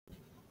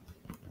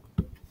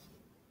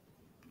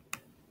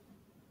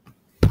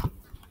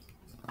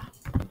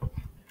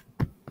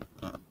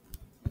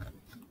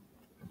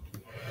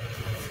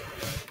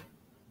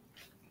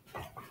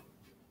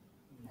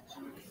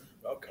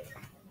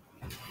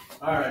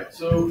All right,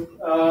 so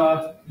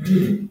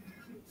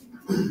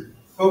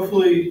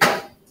hopefully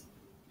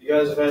you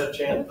guys have had a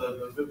chance.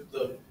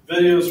 The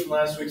videos from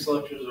last week's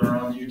lectures are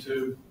on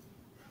YouTube.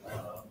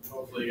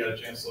 Hopefully you got a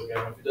chance to look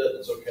at them. If you didn't,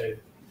 it's okay.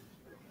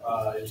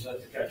 You just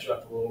have to catch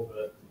up a little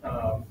bit.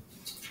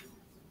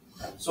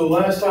 So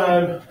last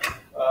time,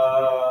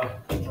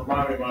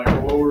 remind me,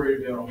 Michael, what were we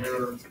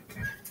doing?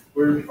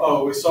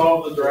 We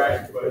solved the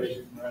Dirac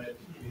equation, right?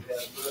 We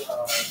had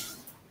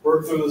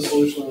worked through the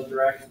solution of the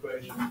Dirac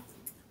equation.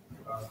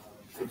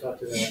 We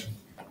talked about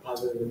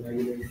positive and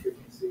negative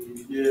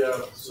frequency.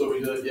 Yeah, so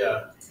we did,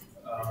 yeah.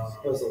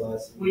 That was the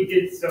last. We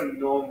did some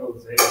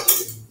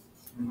normalization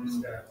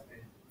stuff.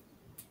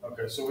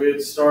 Okay, so we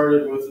had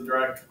started with the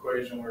Dirac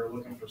equation. We were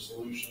looking for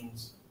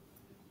solutions.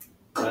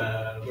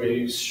 And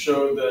we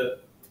showed that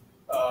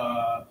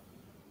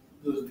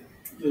the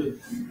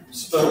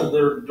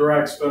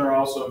Dirac spinner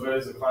also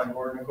obeys the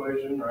Klein-Gordon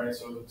equation, right?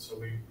 So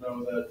we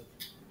know that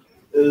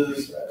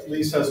it at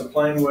least has a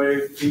plane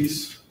wave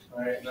piece,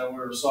 right? And then we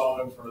were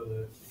solving for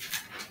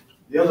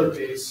the other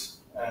piece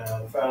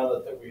and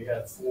found that we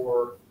had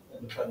 4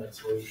 independent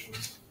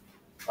solutions.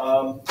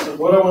 So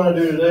what I want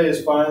to do today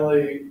is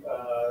finally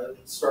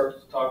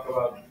start to talk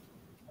about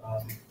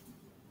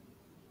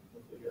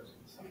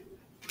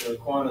the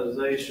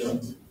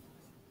quantization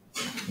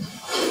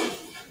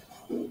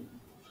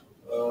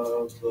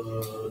of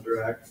the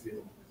Dirac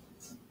field.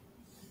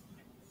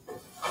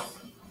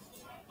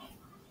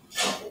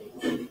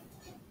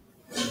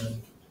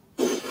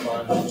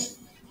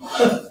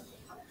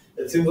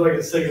 It seems like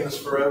it's taking us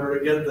forever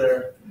to get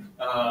there,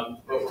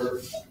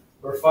 but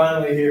we're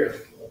finally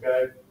here.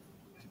 Okay.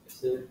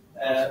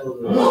 And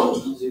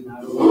Zoom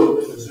out a little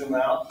bit. Zoom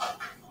out.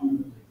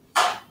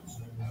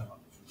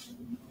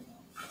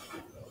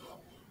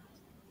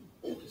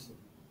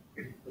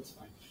 That's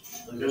fine.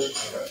 Good?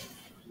 Okay.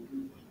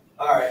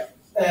 All right.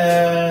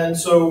 And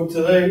so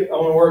today I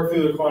want to work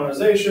through the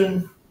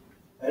quantization,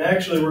 and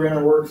actually we're going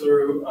to work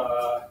through.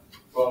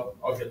 Well,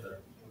 I'll get there.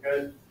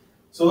 Okay.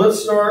 So let's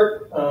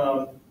start.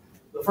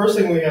 The first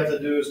thing we have to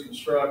do is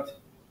construct.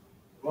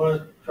 I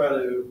want to try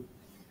to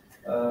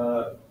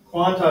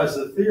quantize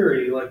the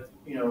theory, like,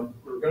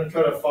 we're going to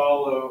try to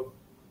follow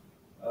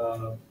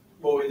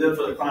what we did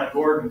for the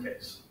Klein-Gordon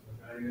case.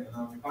 Okay? And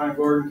on the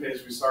Klein-Gordon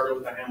case, we started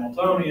with the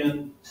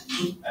Hamiltonian,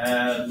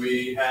 and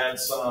we had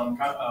some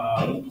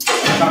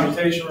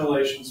commutation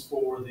relations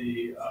for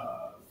the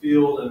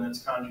field and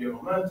its conjugate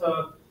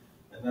momenta.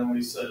 And then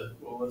we said,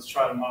 well, let's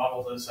try to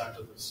model this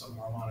after some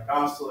harmonic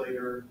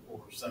oscillator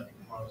or second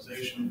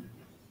quantization.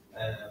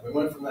 And we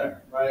went from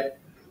there, right?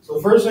 So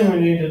the first thing we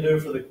need to do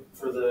for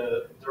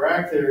the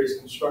Dirac theory is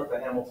construct the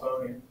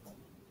Hamiltonian.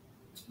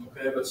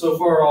 Okay, but so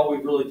far all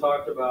we've really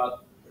talked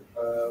about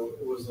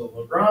was the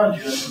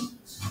Lagrangian,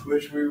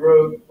 which we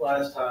wrote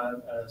last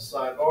time as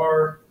psi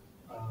bar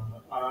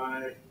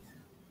I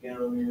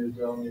gamma mu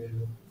del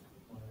mu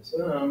minus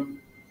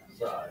m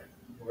psi.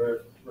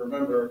 Where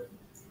remember,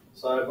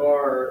 psi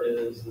bar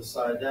is the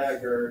psi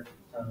dagger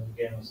times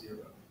gamma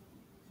 0.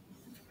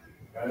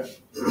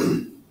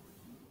 Okay.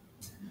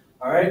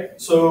 All right,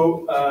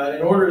 so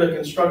in order to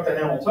construct the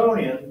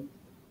Hamiltonian,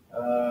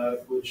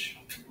 which,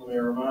 let me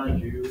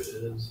remind you,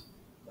 is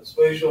a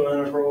spatial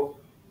integral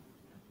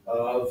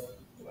of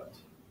what?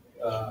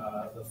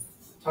 The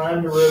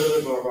time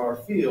derivative of our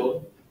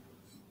field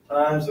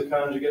times the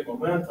conjugate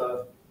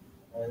momenta,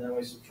 and then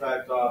we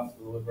subtract off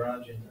the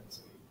Lagrangian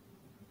density.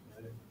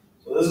 Okay?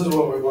 So this is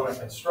what we want to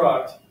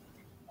construct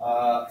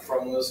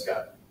from this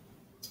guy.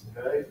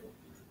 Okay,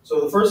 so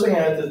the first thing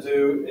I have to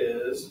do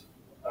is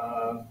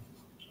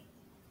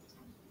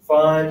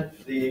find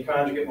the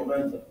conjugate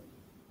momentum.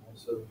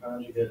 So the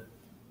conjugate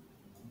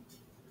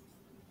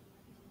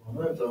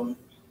momentum,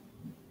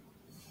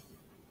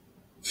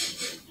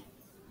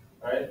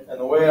 right? And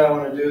the way I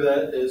want to do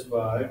that is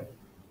by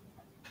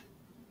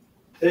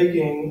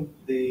taking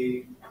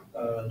the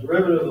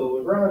derivative of the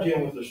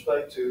Lagrangian with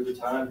respect to the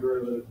time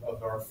derivative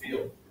of our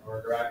field,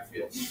 our Dirac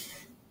field.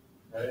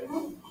 Okay?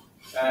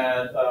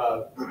 And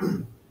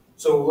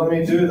so let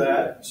me do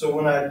that. So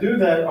when I do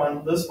that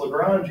on this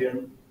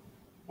Lagrangian,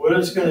 what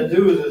it's going to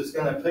do is it's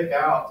going to pick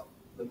out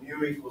the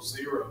mu equals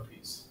 0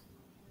 piece,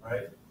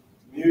 right?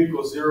 Mu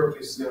equals 0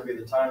 piece is going to be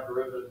the time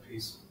derivative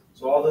piece.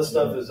 So all this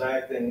stuff is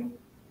acting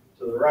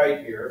to the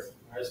right here,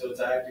 right? So it's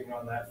acting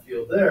on that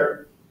field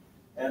there.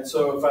 And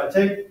so if I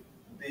take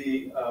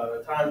the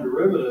time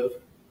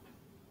derivative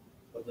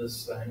of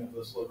this thing, of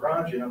this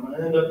Lagrangian, I'm going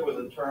to end up with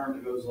a term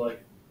that goes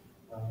like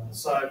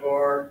psi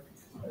bar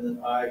and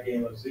then I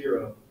gamma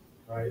 0,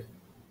 right?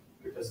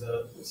 Because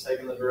it's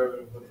taking the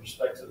derivative with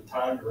respect to the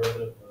time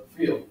derivative of the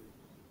field.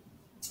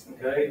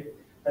 Okay?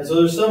 And so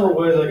there's several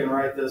ways I can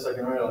write this. I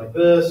can write it like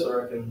this,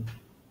 or I can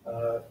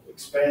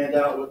expand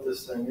out what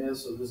this thing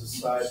is. So this is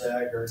psi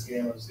dagger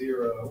gamma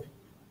 0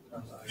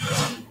 times I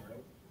gamma 0.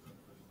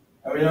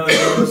 And we know that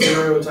gamma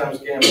 0 times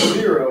gamma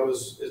 0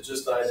 is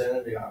just the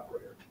identity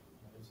operator.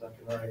 Right? So I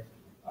can write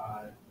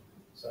I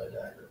psi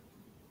dagger.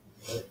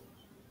 Okay?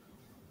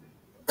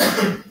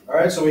 All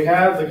right, so we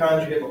have the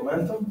conjugate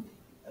momentum,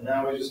 and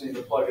now we just need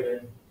to plug it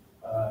in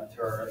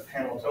to our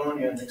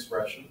Hamiltonian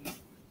expression.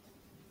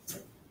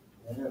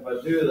 And if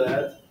I do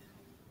that,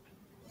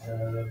 I have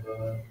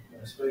a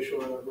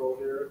spatial integral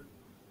here,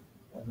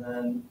 and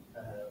then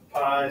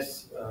pi.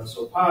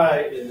 So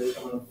pi is,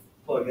 I'm going to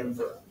plug in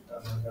for.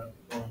 I'm going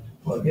to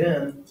plug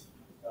in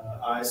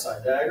I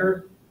psi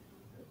dagger,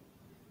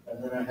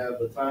 and then I have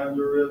the time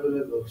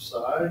derivative of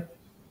psi.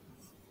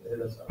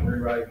 I'm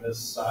rewriting this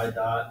psi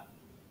dot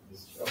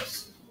is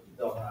just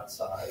del dot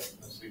psi.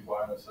 We'll see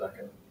why in a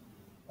second.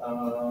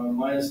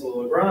 Minus the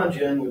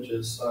Lagrangian, which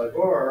is psi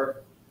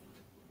bar,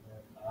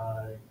 and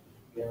I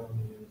gamma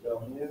mu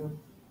del mu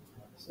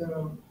minus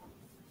m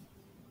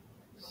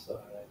psi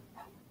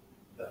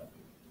del.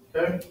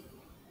 Okay.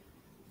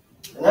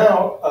 And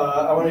now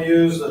I want to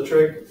use the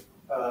trick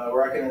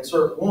where I can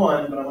insert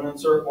 1, but I'm going to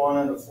insert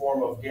 1 in the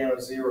form of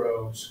gamma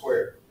 0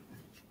 squared.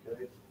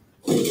 Okay.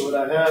 So what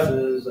I have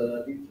is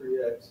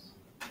d3x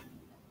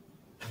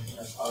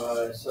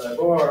I psi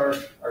bar,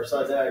 or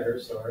psi dagger,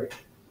 sorry,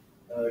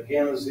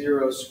 gamma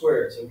 0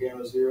 squared. So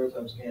gamma 0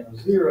 times gamma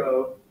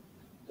 0,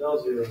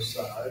 del 0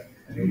 psi,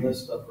 and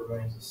this stuff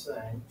remains the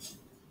same.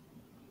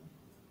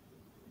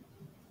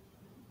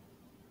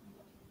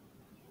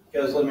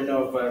 Guys, let me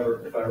know if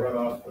I run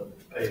off the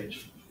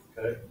page,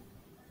 okay?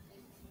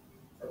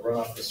 Or run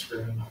off the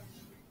screen.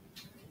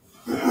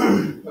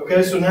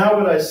 Okay, so now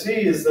what I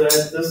see is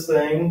that this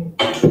thing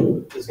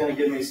is going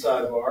to give me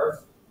psi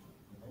bar,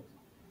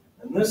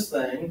 and this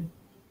thing,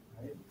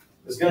 right,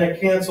 is going to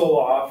cancel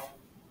off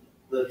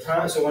the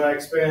time. So when I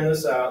expand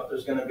this out,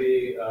 there's going to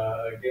be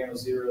gamma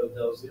 0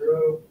 del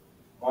 0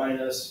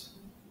 minus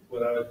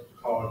what I would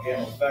call a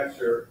gamma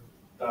vector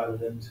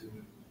dotted into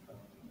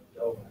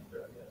del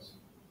vector, I guess.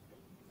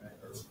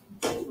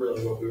 Right? Or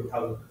really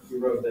how we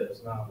wrote that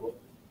as novel.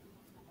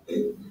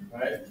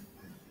 Right?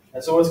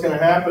 And so what's going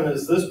to happen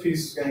is this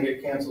piece is going to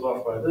get canceled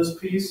off by this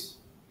piece.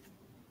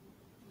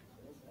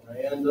 And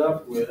I end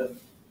up with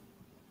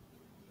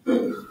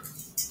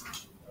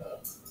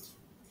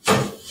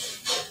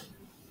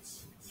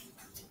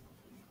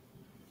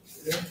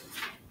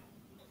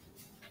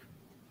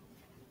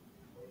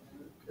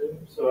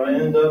so I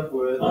end up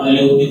with a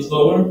little bit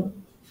lower.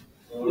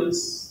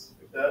 Yes.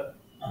 Like that.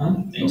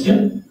 Thank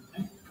you.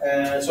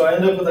 And so I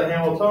end up with a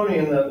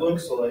Hamiltonian that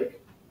looks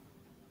like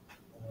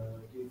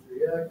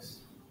d3x.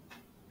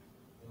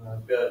 And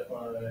I've got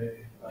my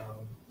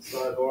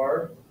psi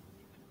bar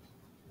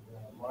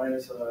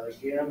minus a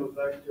gamma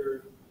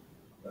vector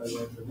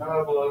into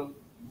nabla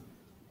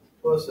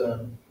plus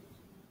n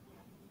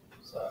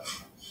psi.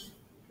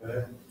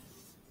 Okay.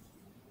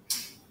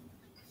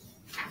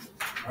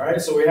 All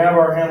right, so we have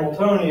our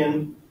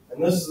Hamiltonian,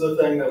 and this is the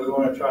thing that we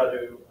want to try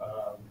to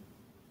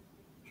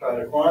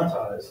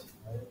quantize.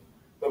 Right?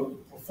 But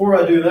before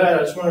I do that,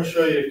 I just want to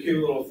show you a cute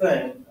little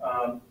thing.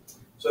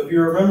 So if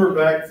you remember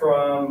back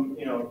from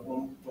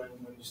when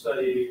you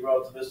study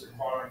relativistic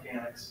quantum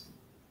mechanics,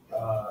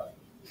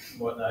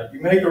 whatnot,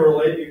 you make a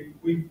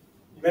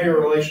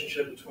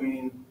relationship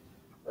between,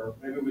 or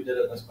maybe we did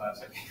it in this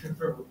class, I can't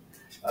remember.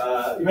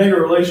 You make a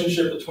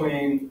relationship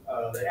between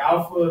the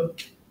alpha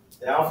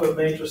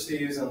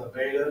matrices and the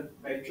beta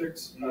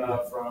matrix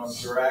from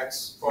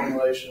Dirac's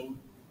formulation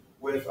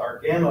with our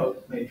gamma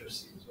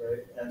matrices,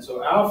 right? And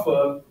so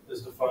alpha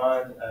is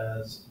defined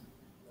as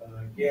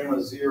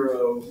gamma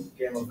 0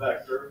 gamma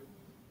vector,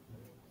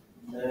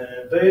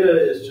 and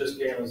beta is just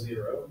gamma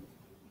 0.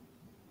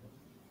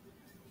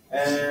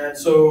 And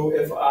so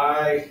if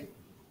I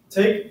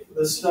take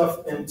the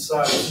stuff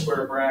inside the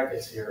square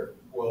brackets here,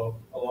 well,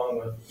 along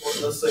with,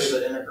 let's say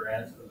the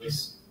integrand of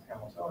this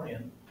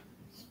Hamiltonian,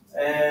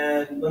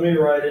 and let me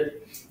rewrite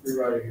it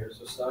here.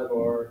 So psi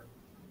bar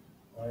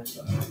minus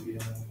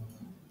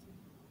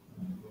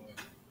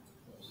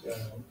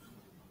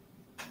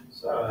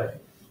psi.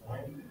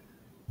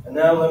 And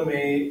now let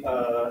me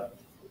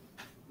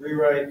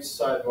rewrite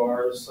psi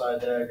bar, psi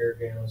dagger,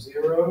 gamma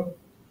 0,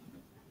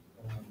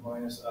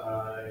 minus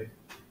I.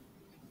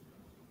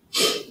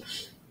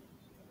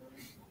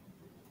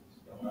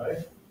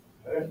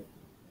 Okay.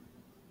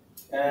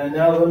 And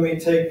now let me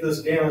take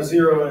this gamma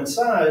 0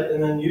 inside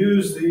and then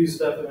use these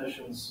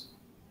definitions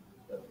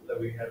that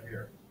we have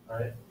here,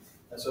 right?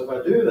 And so if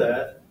I do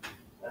that,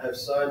 I have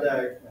psi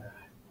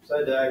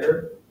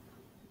dagger,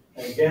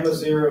 and gamma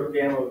 0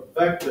 gamma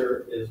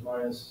vector is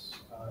minus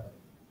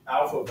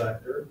alpha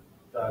vector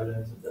dotted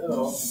into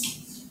del,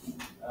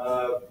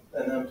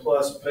 and then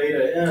plus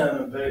beta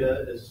m, and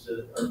beta is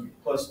or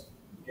plus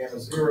gamma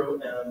 0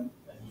 m,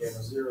 and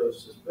gamma 0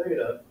 is just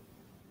beta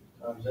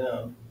times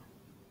m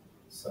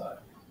psi.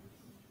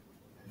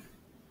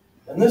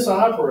 And this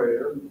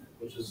operator,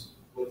 which is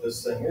what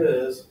this thing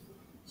is,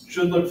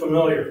 should look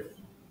familiar,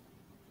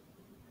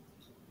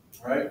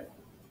 right?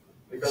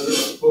 Because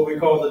it's what we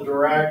call the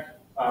Dirac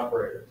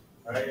operator,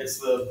 right? It's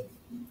the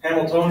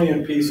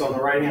Hamiltonian piece on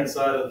the right-hand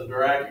side of the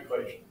Dirac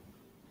equation.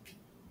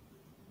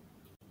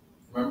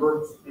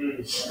 Remember?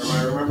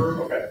 Everybody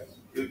remember? Okay.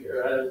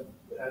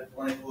 I had a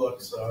blank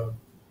look, so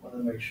I wanted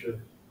to make sure.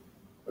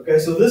 Okay,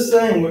 so this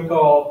thing we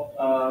call,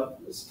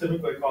 it's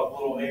typically called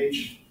little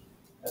h,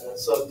 and then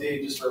sub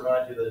D just to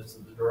remind you that it's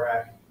the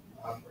Dirac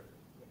operator.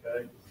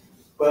 Okay,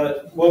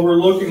 but what we're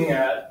looking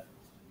at,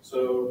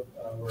 so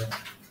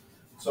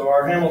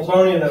our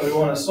Hamiltonian that we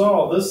want to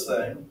solve this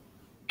thing,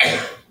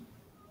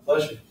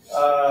 bless you,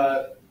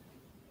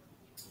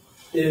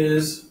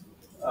 is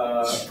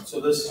so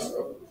this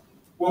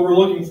what we're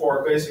looking for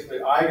are basically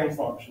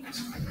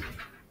eigenfunctions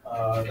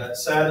that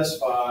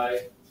satisfy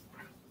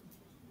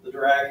the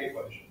Dirac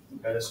equation.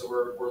 Okay, so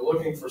we're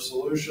looking for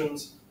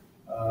solutions.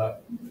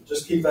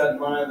 Just keep that in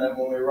mind that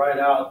when we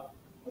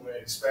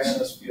expand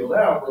this field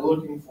out, we're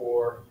looking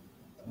for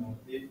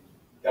the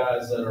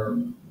guys that are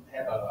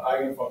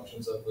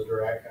eigenfunctions of the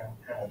Dirac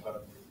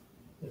Hamiltonian.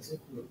 Does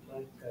it look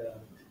like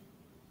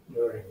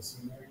Lorentz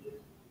invariant? You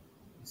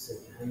said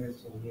the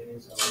Hamiltonian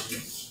is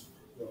always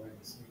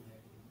Lorentz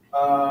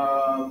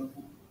invariant.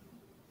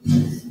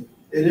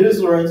 It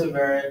is Lorentz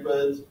invariant,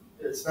 but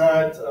it's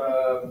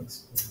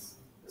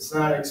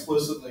not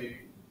explicitly.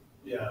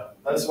 Yeah,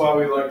 that's why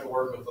we like to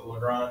work with the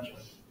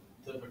Lagrangian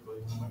typically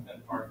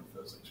in particle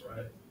physics,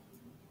 right?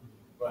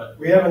 But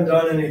we haven't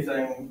done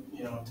anything,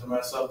 to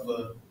mess up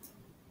the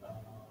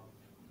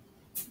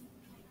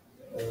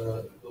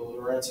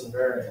Lorentz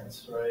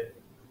invariance, right?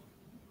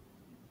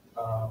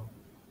 I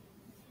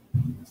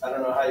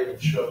don't know how you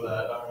would show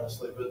that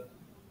honestly,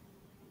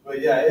 but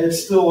yeah,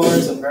 it's still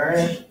Lorentz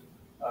invariant.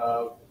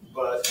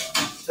 But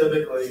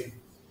typically,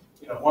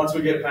 once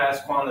we get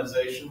past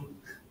quantization,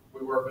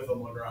 we work with a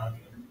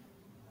Lagrangian,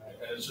 right?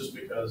 And it's just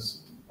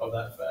because of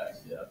that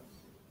fact, yeah.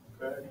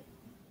 Okay.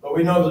 But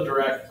we know the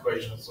Dirac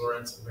equation is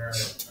Lorentz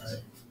invariant,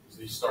 right?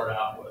 So you start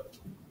out with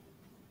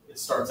it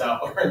starts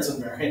out Lorentz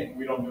invariant.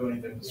 We don't do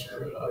anything to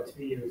screw it up. What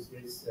we use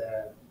is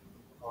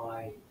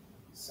I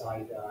psi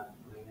dot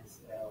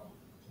minus L,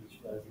 which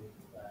was in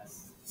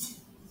class.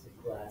 It's a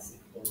classic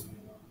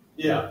formula.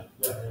 Yeah.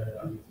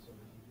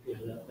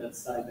 Yeah, that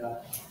psi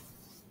dot.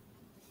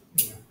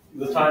 Yeah.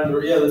 The time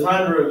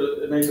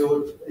derivative, it makes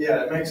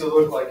it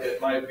look like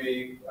it might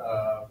be,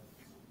 that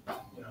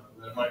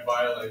it might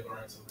violate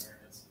Lorentz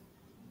invariance.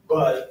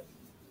 But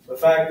the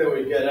fact that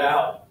we get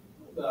out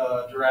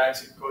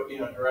Dirac's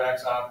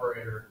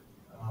operator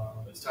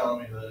is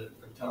telling me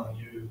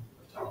telling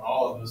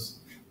all of us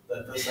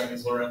that this thing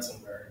is Lorentz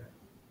invariant.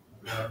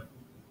 Okay?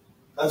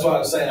 That's why I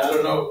was saying I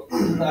don't know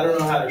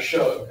how to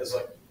show it because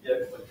like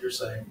you're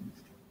saying,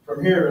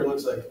 from here it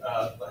looks like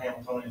the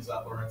Hamiltonian is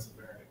not Lorentz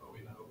invariant, but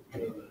we know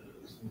that it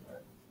is.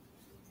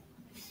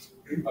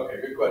 Okay,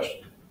 good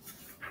question.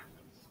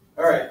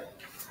 All right.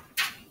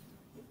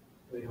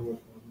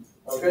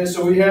 Okay,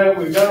 so we've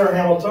got our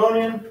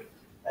Hamiltonian,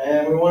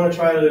 and we want to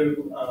try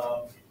to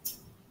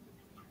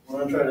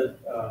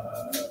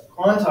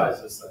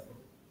quantize this thing.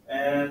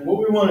 And what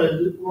we're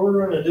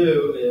going to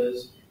do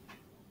is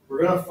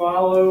we're going to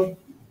follow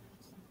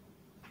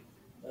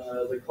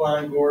the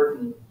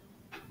Klein-Gordon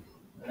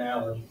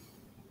analogy,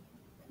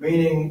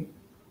 meaning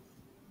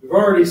we've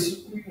already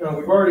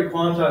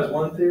quantized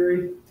one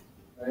theory,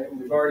 right?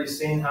 We've already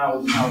seen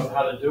how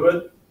to do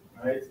it,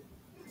 right?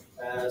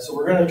 So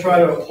we're going to try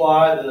to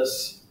apply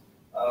this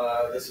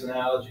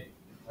analogy,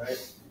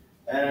 right?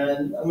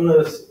 And I'm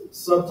going to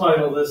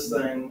subtitle this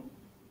thing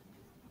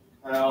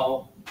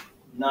 "How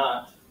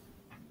Not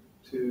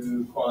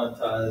to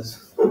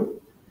Quantize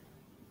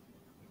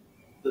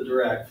the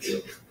Dirac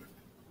Field."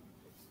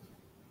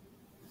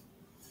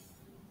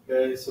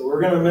 Okay, so we're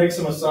going to make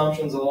some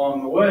assumptions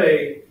along the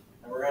way,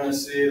 and we're going to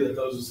see that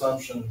those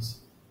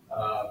assumptions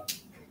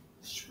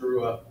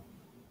screw up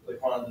the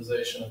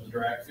quantization of the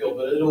Dirac field,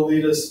 but it'll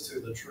lead us to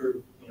the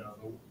true,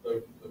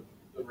 the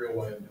real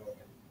way of doing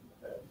it.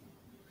 Okay.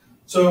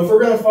 So if we're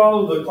going to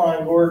follow the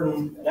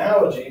Klein-Gordon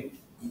analogy,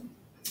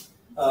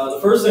 the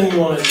first thing we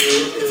want to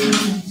do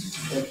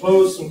is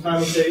impose some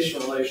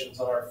commutation relations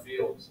on our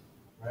fields,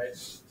 right?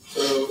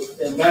 So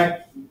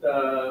back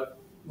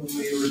when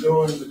we were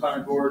doing the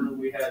Klein-Gordon,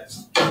 we had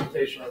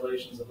commutation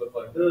relations that looked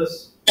like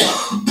this,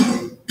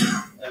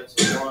 x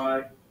and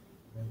y,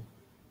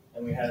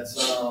 and we had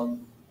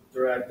some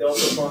Dirac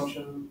delta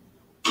function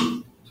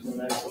between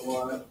x and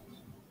y.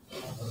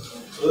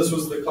 So this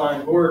was the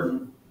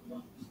Klein-Gordon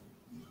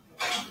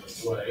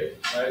way,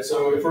 right?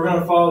 So if we're going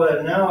to follow that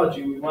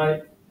analogy, we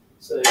might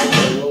say,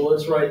 okay, well,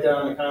 let's write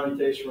down a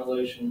commutation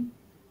relation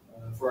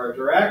for our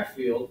Dirac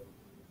field,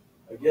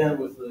 again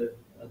with a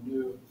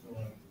new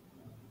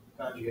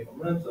conjugate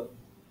momentum.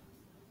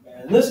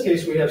 And in this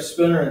case, we have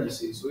spinor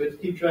indices. So we have to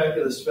keep track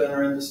of the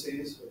spinor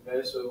indices.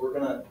 Okay, so we're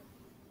going to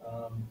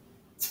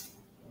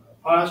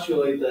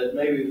postulate that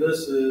maybe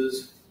this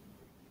is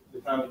the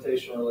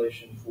commutation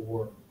relation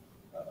for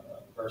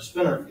our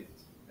spinor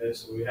fields. Okay,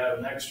 so we have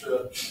an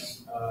extra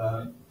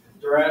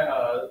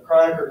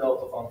Kronecker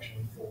delta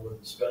function for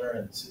the spinor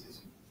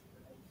indices.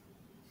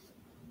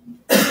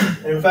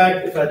 And in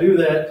fact, if I do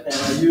that and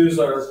I use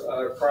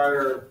our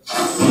prior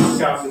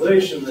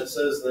calculation that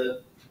says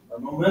that our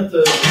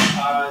momenta is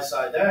I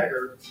psi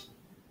dagger,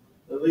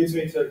 that leads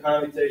me to a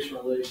commutation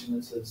relation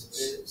that says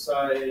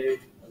psi A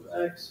of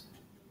x.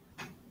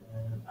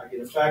 And I get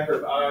a factor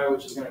of I,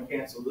 which is going to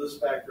cancel this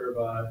factor of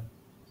I,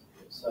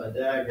 psi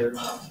dagger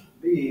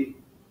B,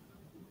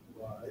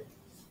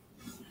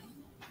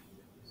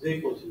 is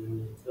equal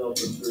to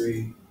delta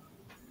 3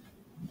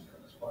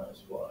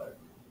 minus y.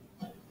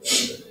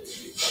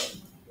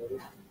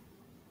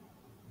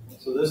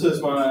 So this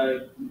is my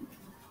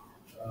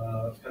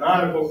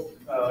canonical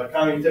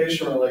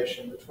commutation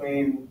relation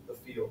between the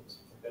fields.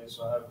 Okay,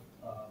 so I've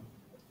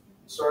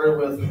started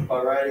with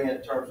by writing it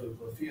in terms of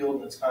the field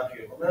and its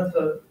conjugate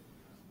momenta,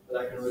 but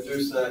I can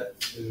reduce that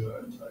to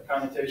a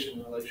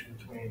commutation relation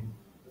between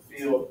the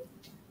field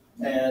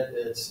and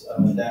its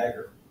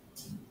dagger.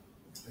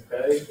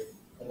 Okay,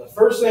 and the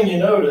first thing you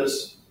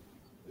notice,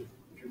 if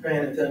you're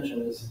paying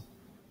attention, is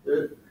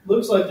it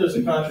looks like there's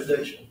a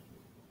contradiction.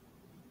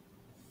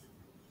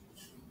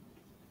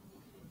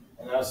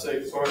 And I'll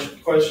say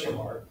question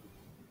mark,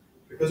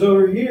 because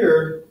over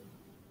here,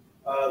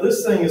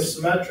 this thing is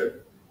symmetric.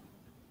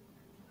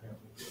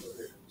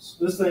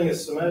 This thing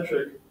is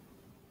symmetric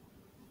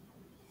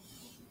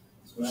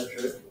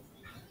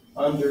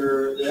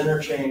under the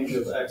interchange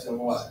of x and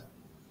y.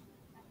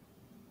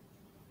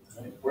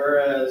 Right?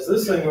 Whereas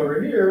this thing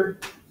over here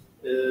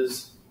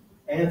is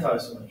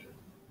anti-symmetric.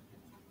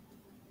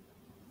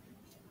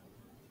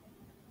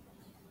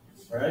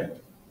 Right?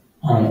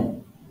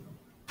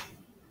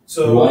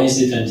 So why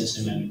is it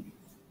anti-symmetric?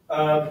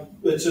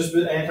 It's just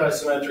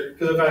anti-symmetric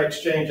because if I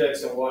exchange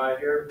x and y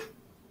here,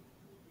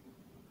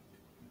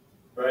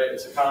 right,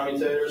 it's a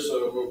commutator,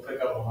 so we'll pick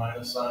up a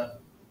minus sign.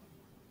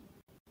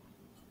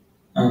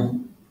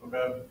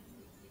 Okay.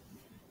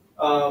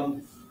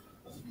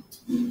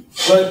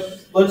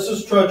 But let's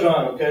just trudge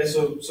on. Okay,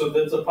 so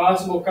that's a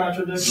possible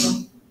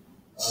contradiction.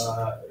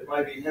 It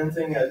might be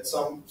hinting at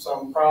some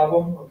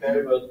problem.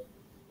 Okay, but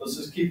let's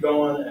just keep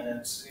going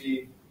and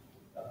see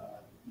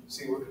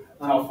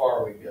how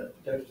far we get.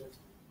 Dr.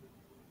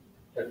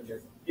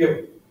 Jeff.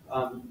 Yeah.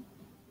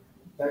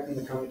 Back in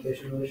the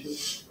commutation relation,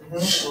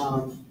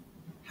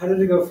 how did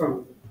it go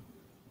from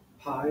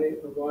pi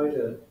of y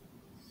to?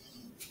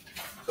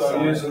 So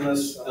I'm using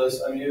this.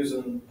 I'm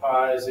using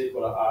pi is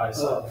equal to I.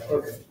 Oh,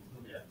 okay.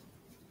 Yeah.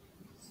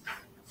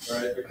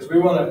 Right, because we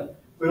don't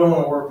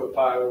want to work with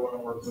pi. We want to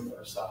work with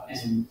our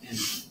size.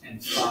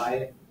 And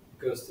phi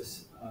goes to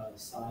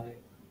psi.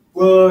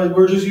 Well,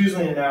 we're just using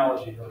the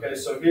analogy. Okay,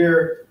 so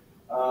here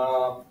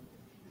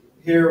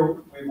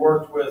we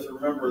worked with,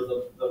 remember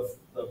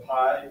the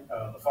pi,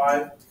 the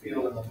phi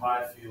field and the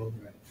pi field,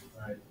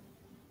 right?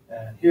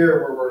 And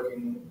here we're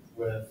working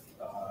with.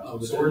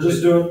 So we're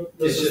just doing.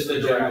 This is the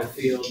general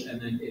field,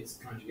 and then it's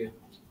conjugate.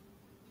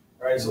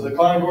 Right. So the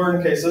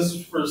Klein-Gordon case. This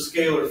is for a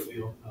scalar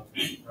field,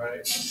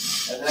 right?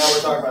 And now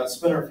we're talking about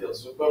spinor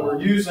fields. But we're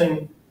going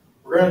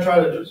to try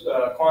to just,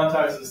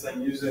 quantize this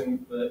thing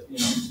using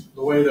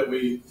the way that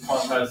we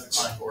quantize the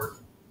Klein-Gordon.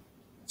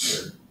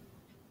 Okay.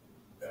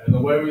 And the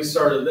way we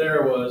started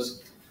there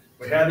was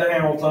we had the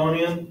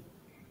Hamiltonian,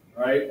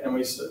 right? And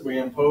we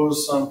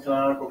imposed some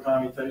canonical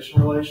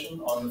commutation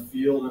relation on the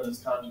field and its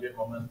conjugate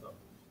momentum.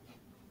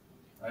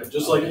 Right?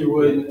 Just like you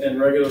would in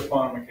regular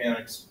quantum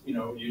mechanics,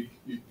 you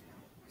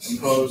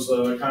impose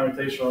a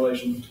commutation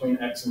relation between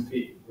x and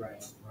p.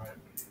 Right.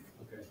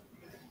 Okay.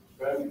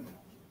 Right.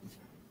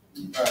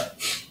 All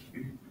right.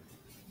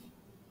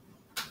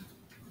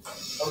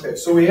 Okay.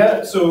 So we've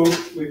got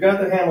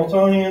the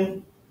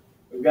Hamiltonian,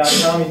 we've got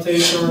a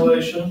commutation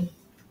relation,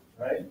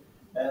 right?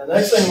 And the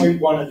next thing we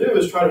want to do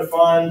is try to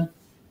find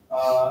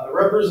a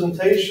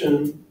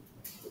representation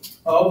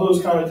of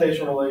those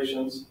commutation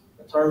relations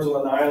in terms of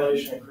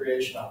annihilation and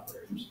creation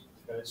operators.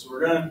 Okay, so we're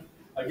going to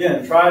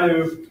again try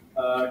to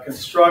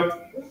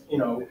construct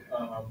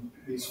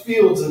these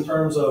fields in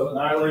terms of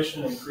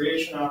annihilation and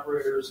creation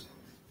operators.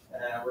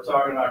 And we're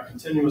talking about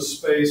continuous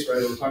space, right?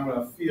 We're talking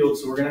about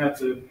fields, so we're going to have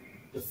to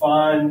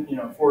define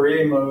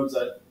Fourier modes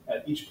at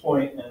each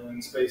point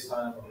in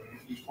space-time or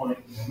each point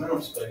in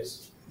momentum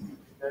space.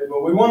 Okay,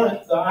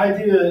 but the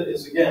idea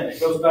is, again, it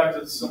goes back to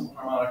the simple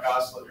harmonic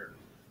oscillator.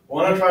 We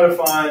want to try to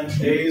find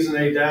A's and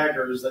A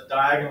daggers that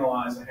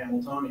diagonalize a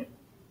Hamiltonian.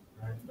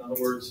 Right? In other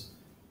words,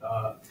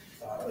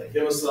 they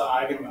give us the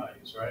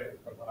eigenvalues, right,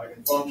 or the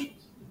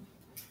eigenfunctions.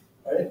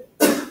 Right?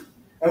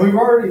 And we've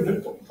already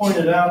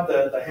pointed out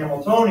that the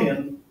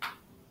Hamiltonian,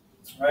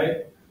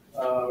 right,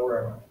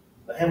 where am I?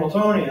 The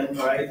Hamiltonian,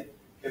 right,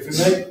 if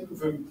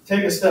we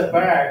take a step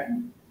back,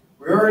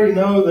 we already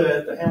know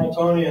that the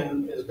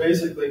Hamiltonian is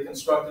basically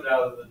constructed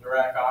out of the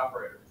Dirac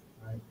operator,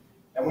 right?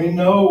 And we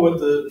know what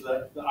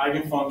the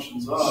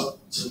eigenfunctions of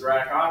the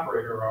Dirac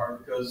operator are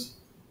because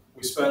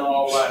we spent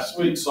all last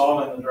week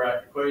solving the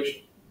Dirac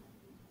equation,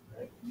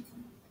 right?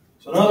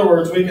 So in other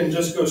words, we can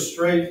just go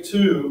straight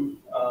to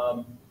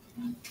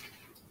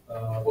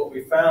what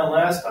we found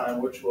last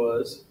time, which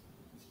was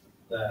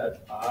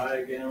that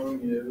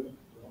eigenmu,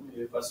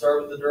 if I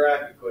start with the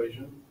Dirac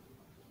equation,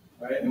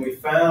 right, and we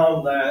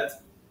found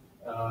that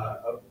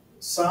a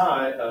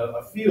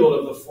field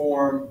of the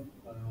form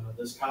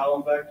this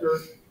column vector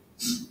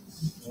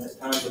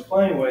times the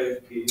plane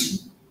wave p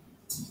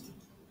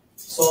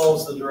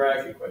solves the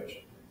Dirac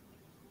equation.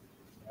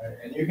 Right?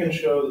 And you can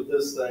show that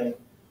this thing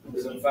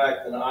is in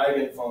fact an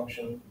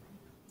eigenfunction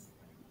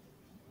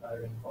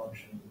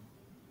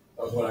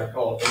of what I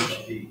call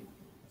HD.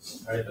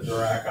 right? The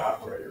Dirac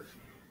operator.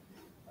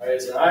 All right,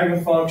 it's an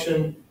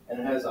eigenfunction and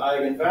it has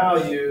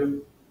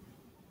eigenvalue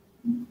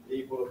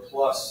equal to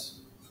plus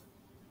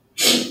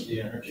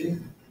the energy.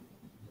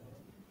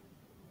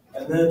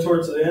 And then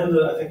towards the end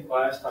of, I think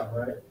last time,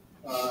 right?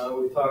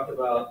 We talked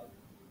about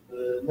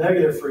the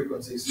negative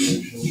frequency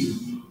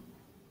solutions,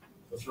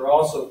 which are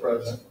also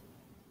present,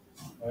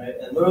 right?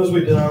 And those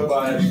we denote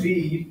by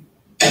V,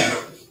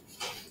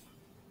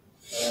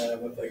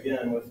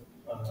 with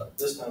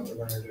this time we're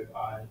going to do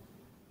I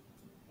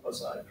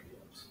plus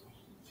IPS.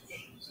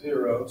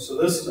 0. So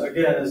this,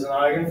 again, is an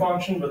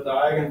eigenfunction, but the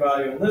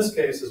eigenvalue in this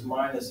case is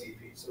minus EP.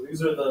 So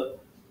these are the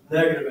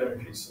negative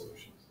energy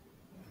solutions.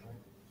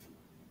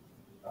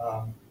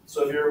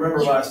 So if you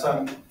remember last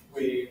time,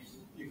 you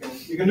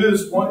can do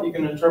this one. You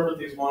can interpret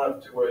these one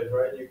of two ways,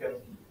 right? You can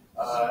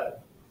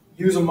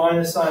use a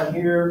minus sign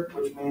here,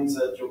 which means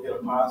that you'll get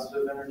a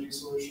positive energy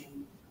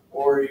solution,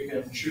 or you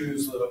can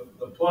choose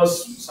the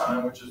plus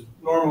sign, which is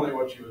normally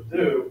what you would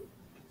do,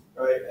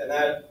 right? And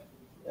that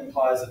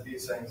implies that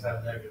these things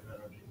have negative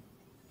energy.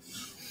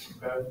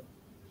 Okay.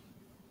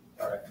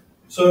 All right.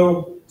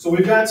 So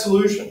we've got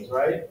solutions,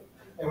 right?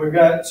 And we've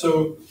got,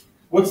 so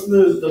what's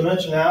the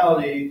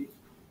dimensionality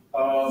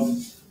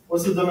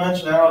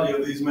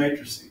of these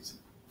matrices?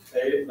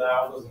 Okay, the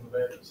alphas and the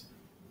betas.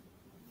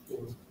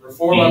 They're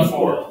 4 by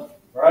 4,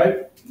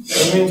 right?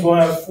 That means we'll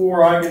have 4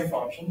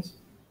 eigenfunctions,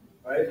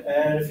 right?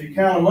 And if you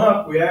count them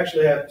up, we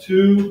actually have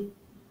 2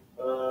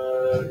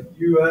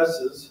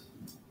 US's,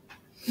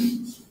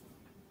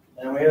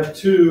 and we have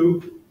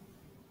 2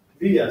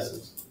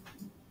 VS's,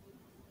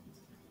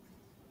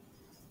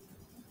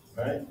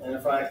 right? And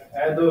if I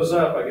add those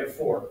up, I get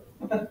 4.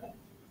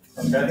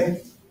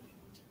 Okay?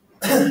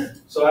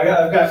 So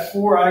I've got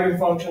 4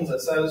 eigenfunctions that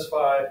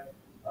satisfy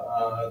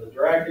the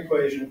Dirac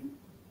equation,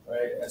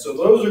 right? And so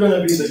those are going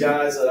to be the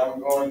guys that I'm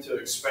going to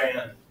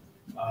expand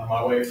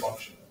my wave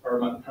function, or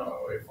not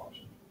my wave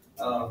function.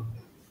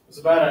 It's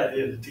a bad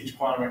idea to teach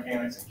quantum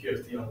mechanics and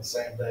QFT on the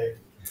same day.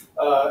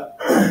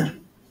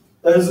 I'm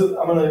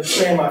going to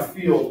expand my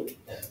field.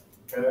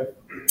 Okay.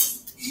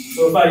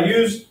 So if I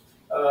use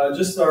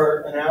just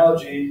our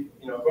analogy,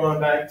 going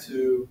back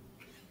to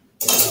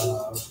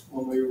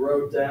when we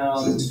wrote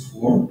down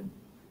 4.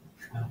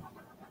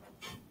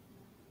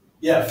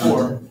 Yeah,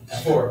 4.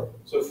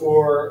 So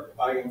 4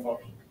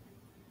 eigenfunctions.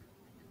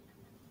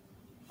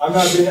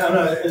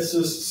 It's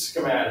just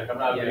schematic. I'm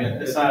not being,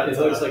 it's not. It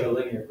looks like a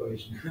linear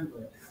equation.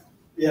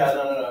 Yeah,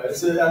 no.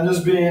 I'm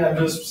just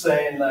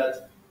saying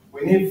that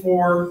we need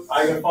 4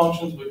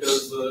 eigenfunctions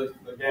because the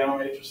gamma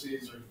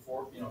matrices are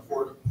 4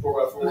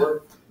 by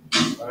 4,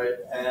 right?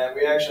 And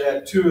we actually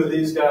had 2 of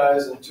these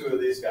guys and 2 of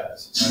these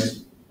guys, right?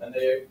 And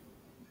they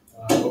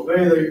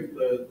obey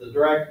the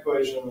Dirac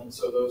equation, and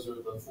so those are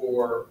the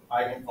 4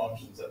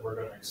 eigenfunctions that we're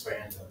going to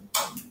expand in.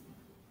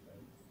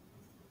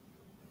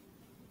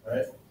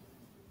 Right?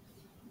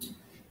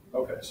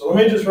 Okay, so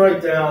let me just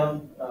write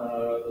down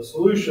the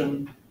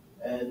solution,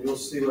 and you'll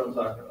see what I'm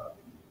talking about.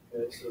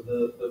 Okay, so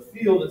the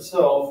field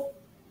itself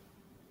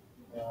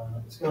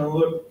is going to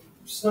look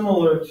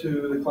similar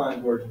to the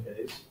Klein-Gordon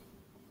case.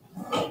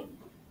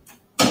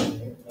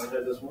 Okay, I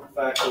have this one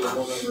factor of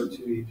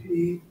 1/2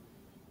 EP.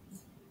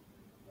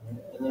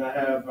 And then I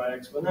have my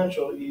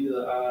exponential e to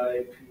the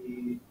I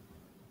p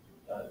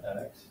dot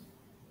x.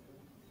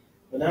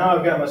 But now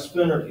I've got my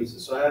spinor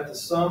pieces, so I have to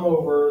sum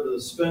over the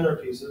spinor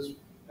pieces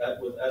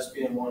with s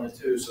being 1 and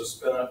 2, so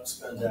spin up,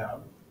 spin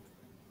down.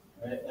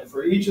 Right? And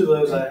for each of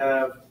those, I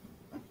have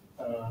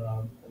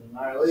an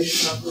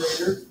annihilation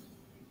operator,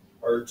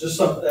 or just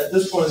some. At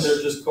this point,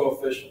 they're just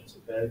coefficients.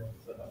 Okay,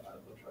 so I'll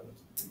try to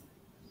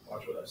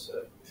watch what I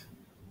said.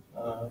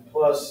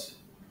 Plus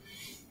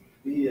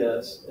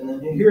BS, and then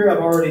here I've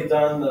already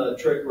done the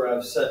trick where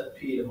I've set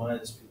P to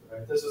minus P,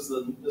 right? This is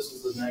the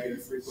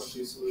negative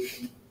frequency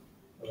solution.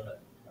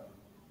 But,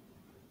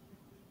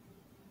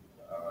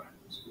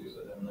 squeeze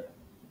it in there.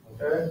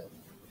 Okay.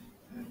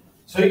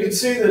 So you can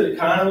see that it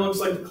kind of looks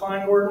like the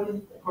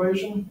Klein-Gordon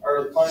equation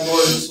or the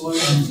Klein-Gordon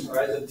solution,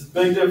 right? The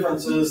big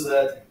difference is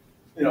that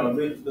the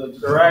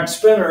Dirac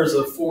spinor is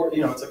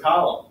it's a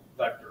column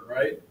vector,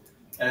 right?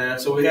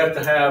 And so we have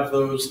to have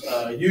those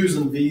U's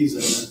and V's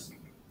in it.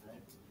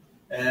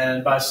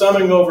 And by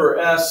summing over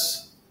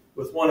S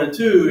with 1 and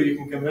 2, you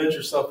can convince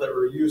yourself that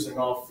we're using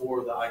all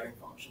 4 of the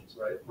eigenfunctions,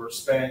 right? We're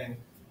spanning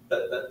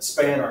that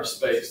span our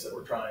space that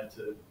we're trying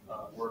to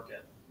work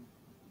in.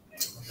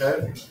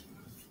 Okay?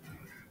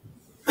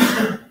 All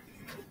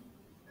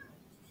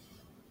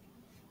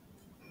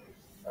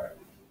right.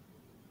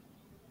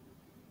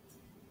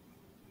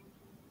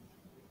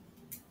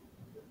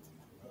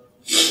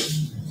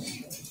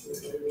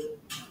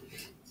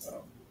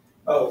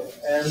 Oh,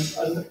 and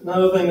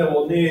another thing that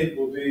we'll need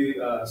will be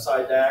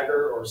psi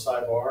dagger or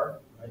psi bar,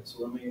 right?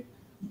 So let me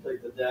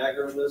take the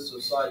dagger of this. So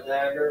psi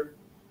dagger,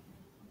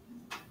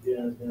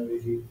 again, is going to be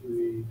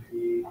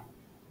d3p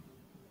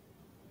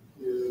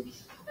cubed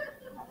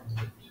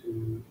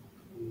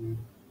 2p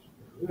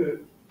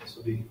root. This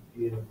will be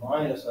e to the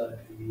minus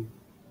ip.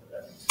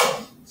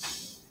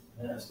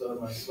 And I still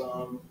have my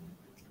sum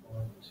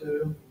 1,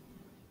 2.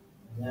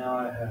 Now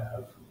I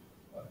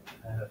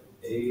have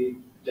A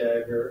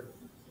dagger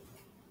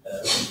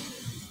S,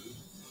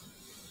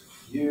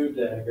 U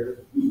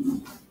dagger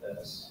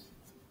S,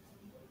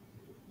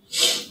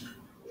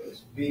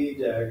 B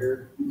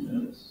dagger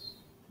S,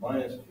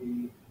 minus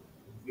P,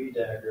 B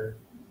dagger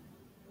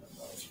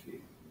minus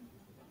P.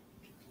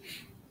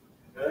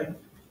 Okay?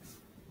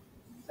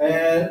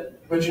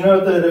 But you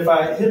note that if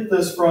I hit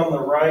this from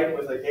the right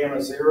with a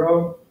gamma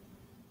 0,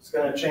 it's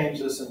going to change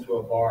this into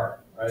a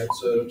bar, right?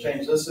 So it'll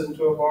change this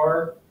into a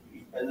bar,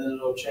 and then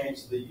it'll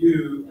change the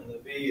U and the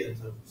V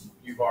into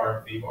U bar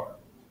and V bar.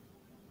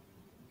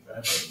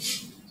 Okay?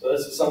 So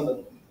this is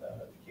something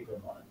to keep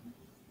in mind.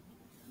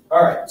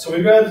 All right, so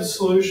we've got the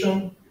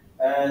solution,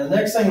 and the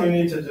next thing we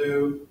need to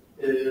do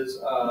is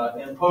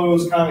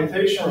impose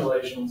commutation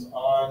relations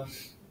on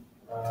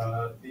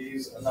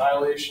these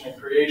annihilation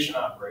and creation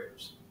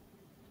operators.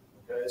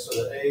 Okay, so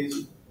the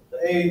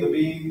A, the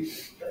B,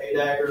 the A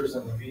daggers,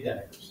 and the V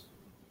daggers.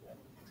 Okay.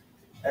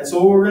 And so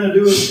what we're going to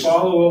do is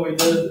follow what we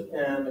did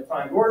in the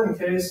Klein-Gordon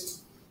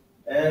case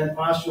and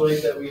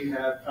postulate that we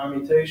have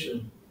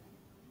commutation.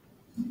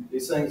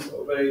 These things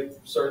obey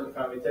certain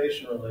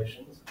commutation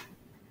relations.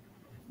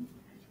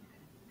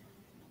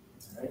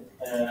 Right.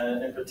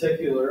 And in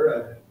particular,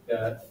 I've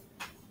got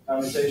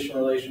commutation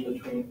relation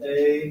between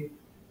A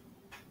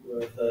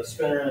with a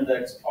spinor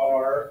index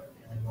R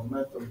and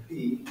momentum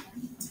P,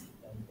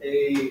 and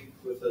A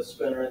with a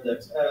spinor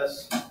index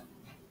S,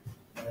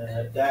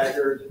 and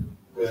daggered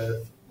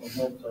with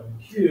momentum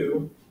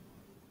Q.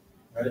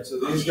 Right, so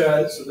these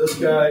guys, so this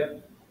guy,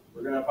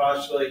 we're going to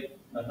postulate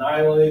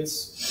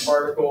annihilates a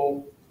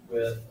particle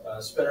with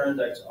spinor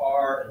index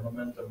R and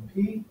momentum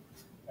P,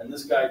 and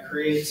this guy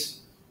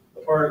creates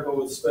a particle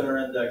with spinor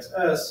index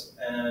S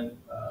and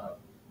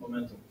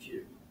momentum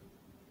Q.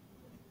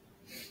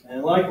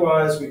 And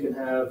likewise, we can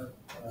have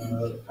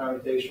the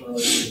commutation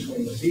relation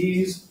between the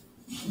V's.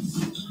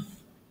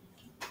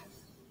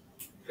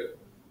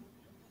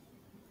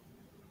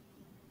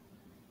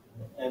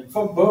 And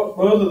from both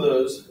of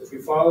those, if we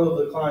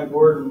follow the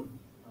Klein-Gordon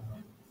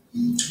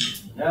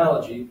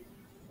analogy,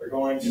 they're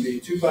going to be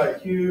 2 pi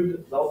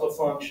cubed delta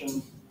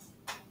function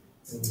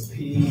in the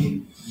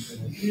P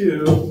and the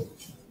Q.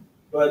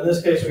 But in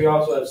this case, we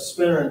also have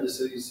spinor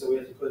indices, so we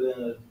have to put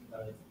in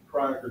a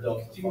Kronecker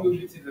delta function. Can you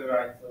move it to the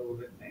right a little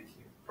bit? Thank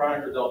you.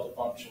 Kronecker delta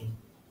function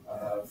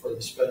for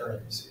the spinor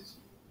indices.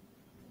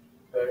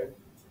 Okay?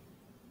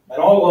 And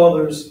all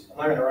others, I'm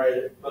not going to write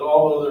it, but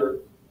all other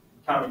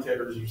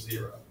commutators are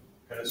 0.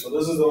 Okay, so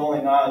this is the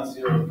only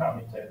non-zero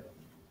commutator.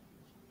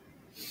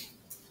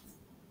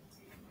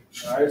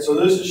 All right, so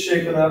this is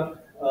shaping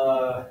up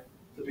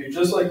to be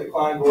just like the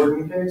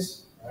Klein-Gordon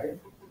case, right?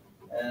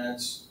 And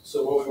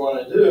so what we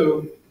want to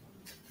do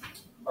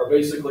are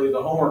basically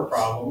the homework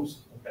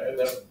problems, okay,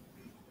 that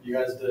you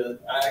guys did.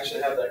 I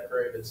actually have that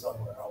created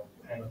somewhere. I'll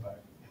hand it back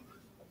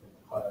in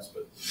the class.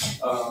 But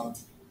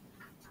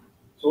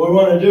so what we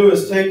want to do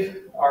is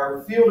take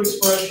our field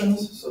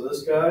expressions, so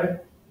this guy,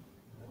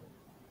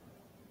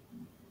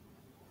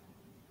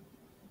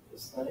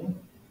 this thing,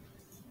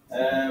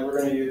 and we're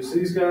going to use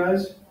these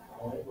guys.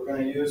 Right? We're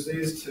going to use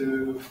these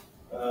to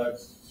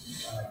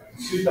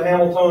compute the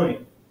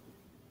Hamiltonian.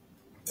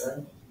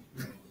 Okay.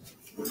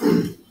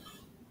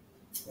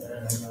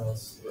 And now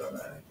let's see what I'm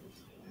at.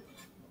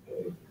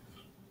 Okay.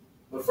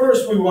 But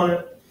first, we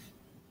want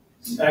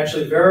to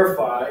actually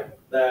verify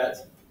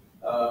that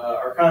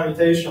our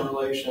commutation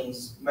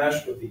relations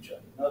mesh with each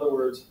other. In other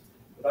words,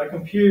 if I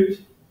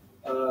compute,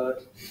 can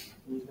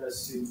you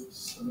guys see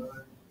this?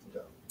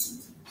 Yeah.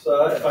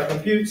 So if I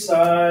compute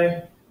psi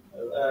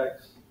of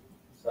x,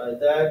 psi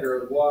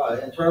dagger of y,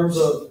 in terms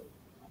of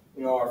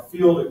our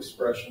field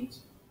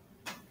expressions.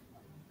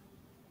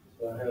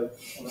 So I'm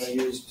going to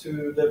use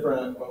two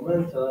different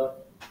momenta.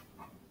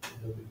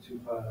 It'll be 2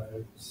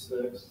 pi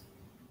 6.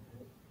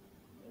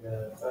 I got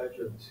a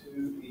factor of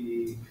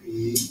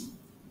 2EP,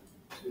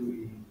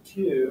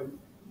 2EQ,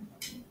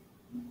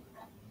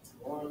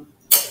 1.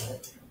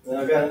 Then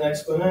I've got an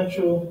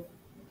exponential.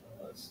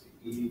 Let's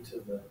see, e to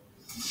the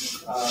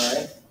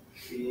I,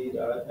 p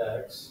dot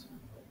x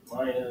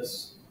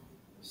minus,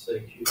 say,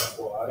 q dot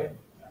y.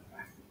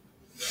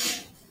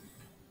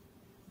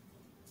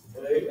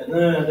 Okay, and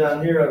then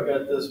down here I've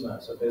got this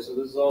mess. Okay, so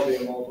this is all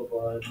being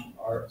multiplied.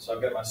 All right, so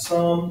I've got my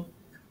sum.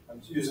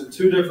 I'm using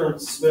two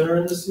different spinor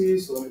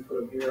indices, so let me put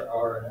them here,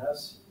 R and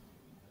S.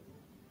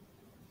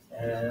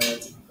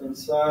 And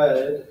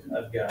inside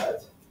I've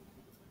got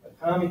a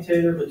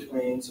commutator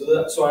between,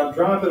 so I'm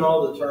dropping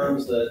all the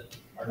terms that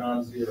are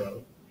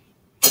non-zero.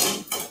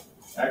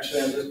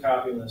 Actually, I'm just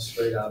copying this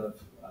straight out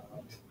of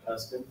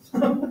Peskin.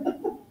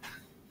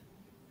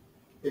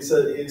 He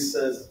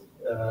says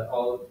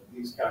all of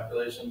these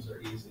calculations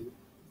are easy.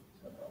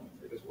 So I'll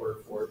take his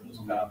word for it and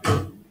just copy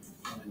it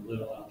and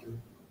little after.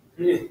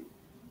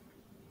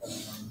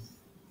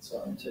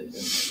 So I'm taking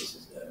this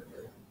is that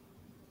here.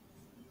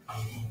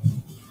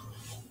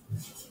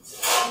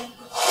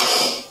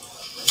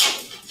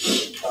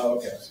 Oh,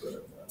 okay.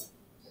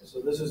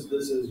 So this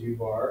is U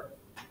bar.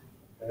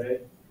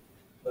 Okay.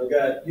 So I've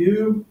got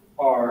U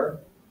bar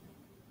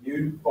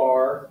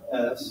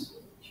S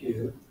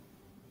Q,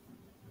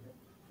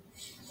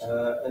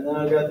 and then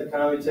I've got the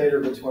commutator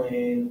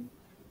between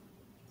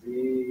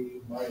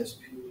V minus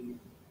P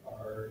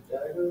R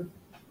dagger,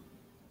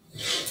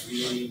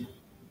 V,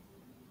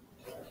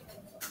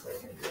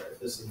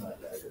 this is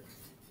not dagger,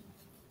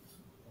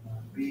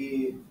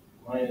 B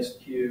minus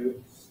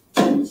Q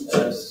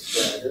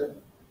S dagger,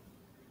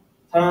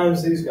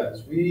 times these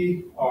guys,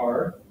 V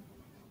R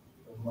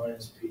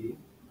minus P,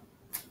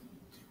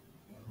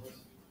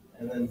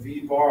 and then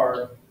V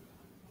bar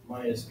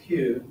minus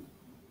Q.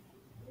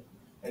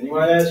 And you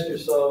might ask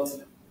yourself,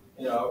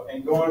 you know,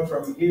 and going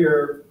from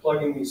here,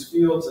 plugging these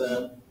fields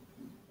in,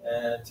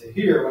 and to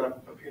here, when I'm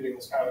computing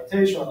this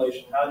commutation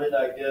relation, how did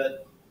I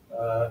get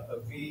a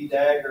V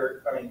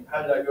dagger? I mean,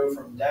 how did I go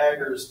from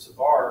daggers to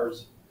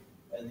bars?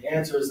 And the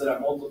answer is that I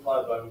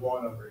multiplied by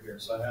 1 over here.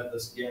 So I had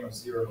this gamma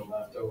 0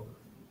 left over.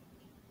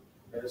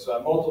 Okay, so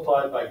I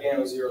multiplied by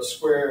gamma 0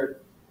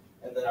 squared,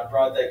 and then I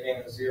brought that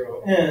gamma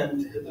 0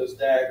 in to hit those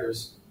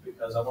daggers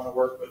because I want to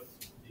work with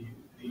the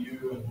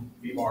U and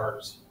V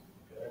bars.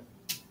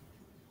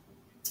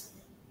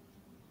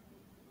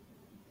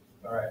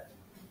 All right.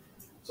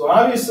 So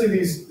obviously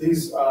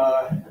these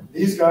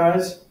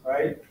guys,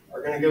 right,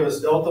 are going to give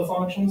us delta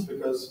functions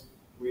because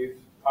we've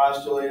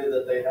postulated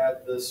that they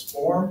have this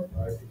form,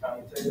 right, the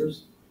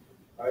commutators.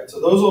 Right.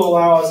 So those will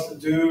allow us to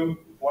do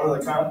one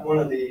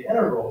of the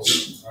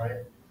integrals,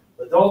 right.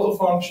 The delta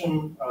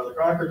function, the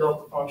Kronecker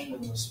delta function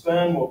in the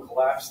spin will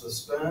collapse the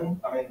spin.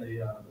 I mean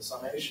the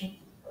summation,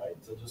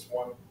 right, to just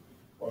one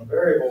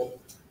variable.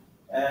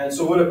 And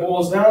so what it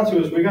boils down to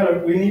is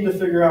we need to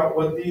figure out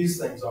what these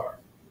things are.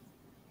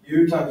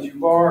 U times U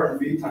bar and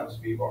V times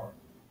V bar,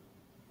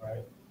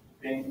 right?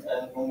 And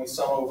when we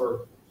sum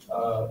over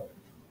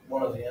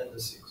one of the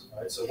indices,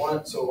 right? So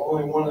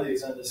only one of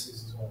these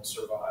indices is going to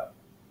survive.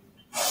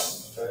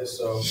 Okay,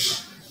 so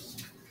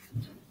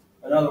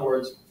in other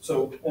words,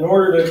 so in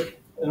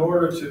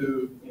order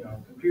to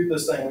compute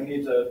this thing, we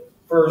need to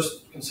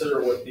first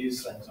consider what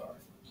these things are.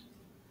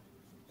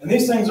 And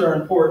these things are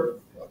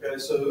important. Okay,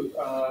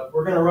 so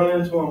we're going to run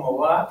into them a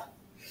lot,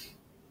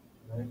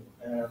 right?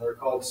 And they're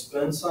called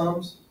spin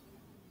sums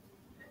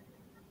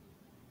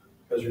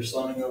because you're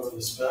summing over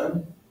the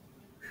spin.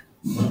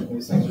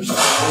 These things are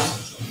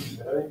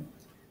spins. Okay,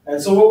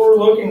 and so what we're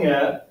looking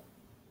at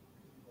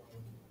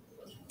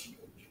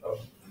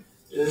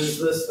is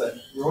this thing.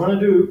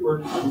 We're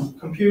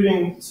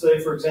computing, say,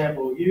 for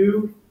example,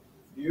 U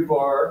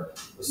bar,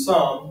 the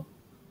sum,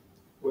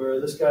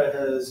 where this guy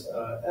has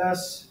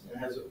S and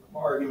has an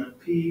argument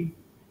P.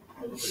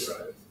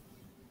 So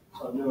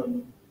I'm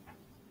doing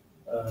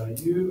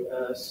U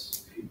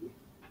S P,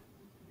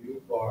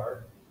 U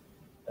bar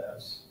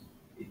S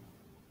P.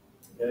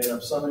 Okay, and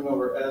I'm summing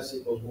over S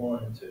equals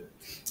 1 and 2.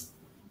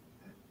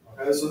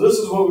 Okay, so this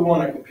is what we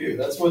want to compute.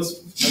 That's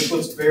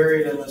what's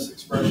buried in this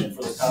expression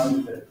for the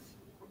commutator.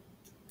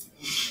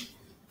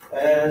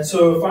 And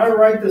so if I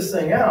write this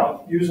thing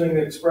out using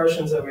the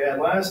expressions that we had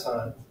last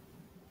time,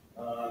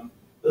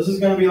 this is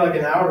going to be like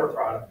an outer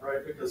product,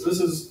 right? Because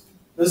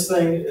this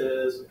thing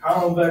is a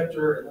column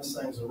vector and this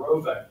thing's a row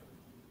vector.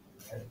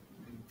 Okay?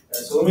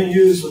 And so let me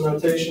use the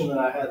notation that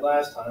I had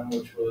last time,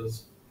 which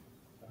was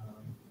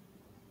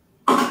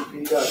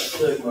P dot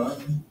sigma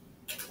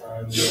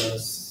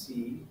times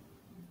C,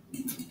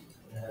 and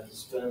I have the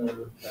spin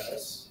over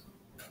S,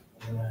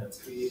 and then I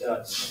have P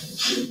dot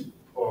C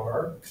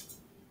bar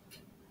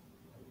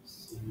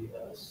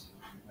CS.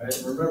 Right?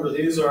 And remember,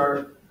 these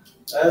are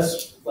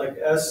S, like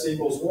S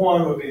equals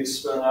 1 would be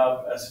spin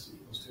up, S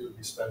equals 2 would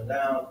be spin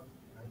down.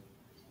 Right?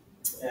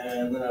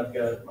 And then I've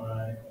got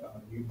my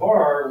U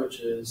bar, which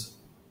is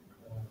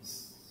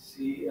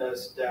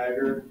CS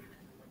dagger,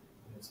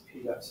 and it's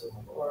P dot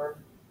sigma bar,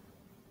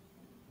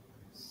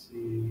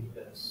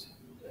 CS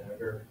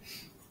dagger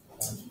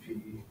times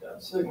P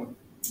dot sigma.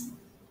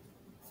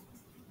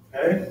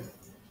 Okay?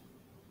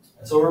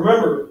 And so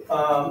remember,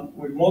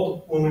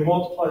 when we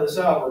multiply this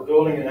out, we're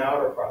building an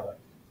outer product.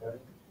 Okay?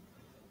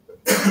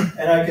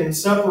 And I can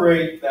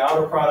separate the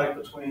outer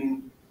product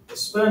between the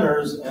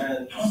spinners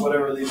and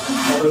whatever these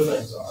other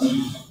things are.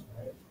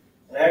 Right?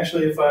 And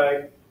actually, if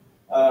I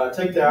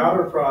take the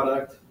outer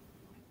product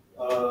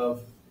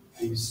of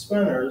these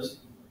spinners,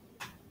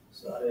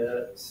 so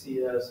I add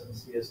CS and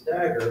CS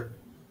dagger,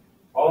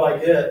 all I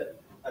get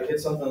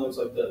something that looks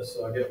like this.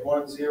 So I get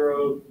 1,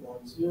 0,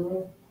 1,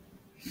 0,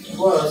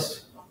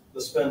 plus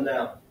the spin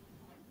down.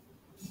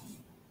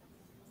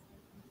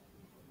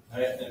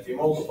 Right? And if you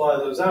multiply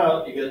those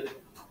out, you get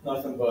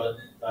nothing but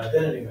the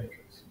identity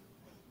matrix.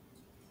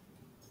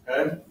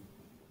 Okay?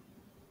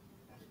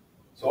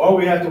 So all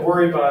we have to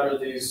worry about are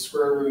these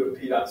square root of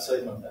P dot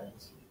sigma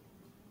things.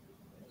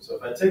 So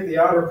if I take the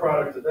outer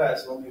product of that,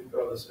 so let me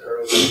throw this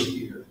arrow over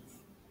here.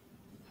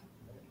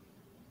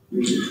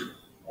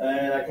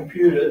 And I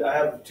compute it. I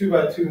have a 2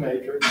 by 2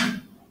 matrix,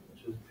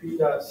 which is P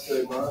dot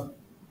sigma,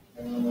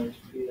 and then there's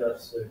P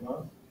dot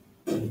sigma,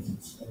 and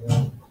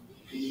then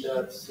P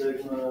dot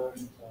sigma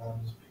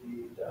times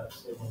P dot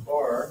sigma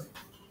bar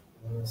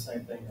And then the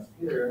same thing up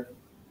here.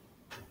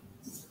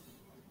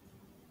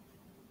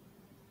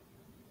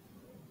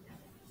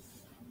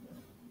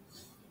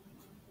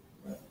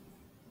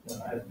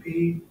 Now I have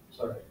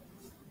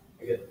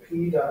I get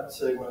P dot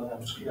sigma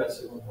times P dot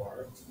sigma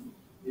bar.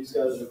 These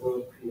guys are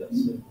both P dot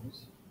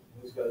sigmas.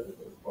 These guys are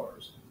both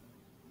bars.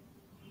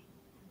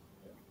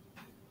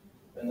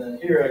 And then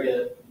here I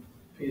get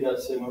P dot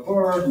sigma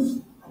bar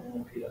and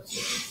P dot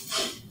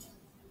sigma.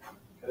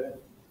 Okay.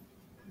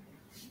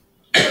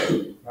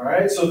 All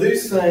right, so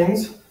these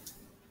things,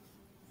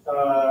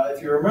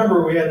 if you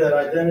remember, we had that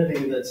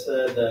identity that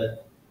said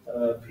that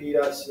P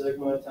dot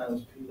sigma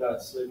times P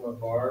dot sigma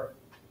bar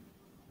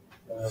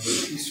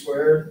was P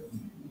squared,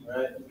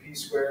 right? And P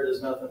squared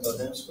is nothing but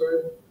M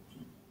squared.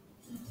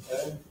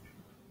 Okay.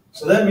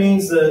 So that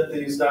means that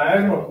these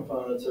diagonal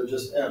components are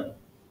just M,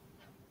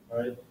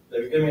 right?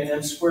 They give me an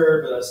M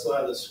squared, but I still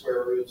have the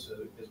square root, so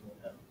it gives me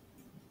an M.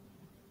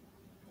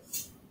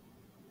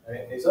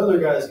 Right? And these other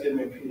guys give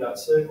me P dot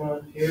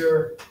sigma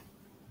here,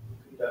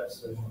 P dot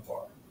sigma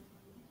bar.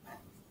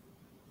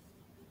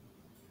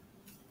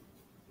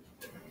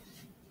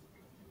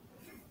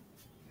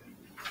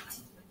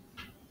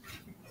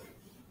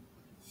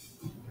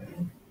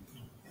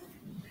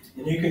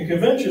 And you can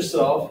convince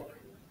yourself,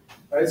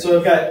 right? So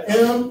I've got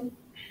M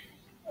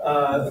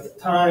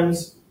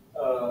times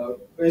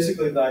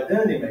basically the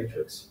identity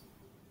matrix,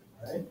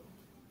 right?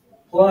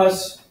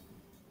 Plus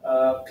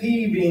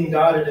P being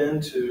dotted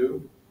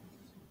into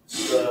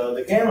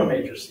the gamma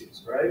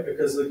matrices, right?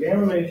 Because the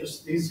gamma matrix,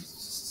 these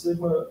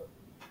sigma,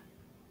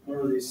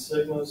 remember these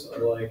sigmas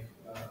are like,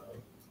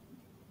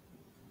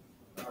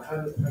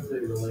 how do they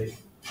relate?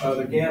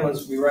 The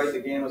gammas, we write the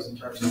gammas in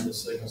terms of the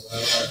sigmas. I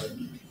don't have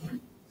an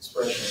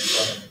expression in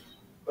front of me.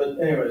 But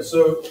anyway,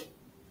 so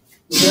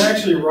we can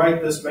actually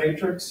write this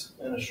matrix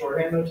in a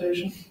shorthand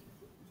notation.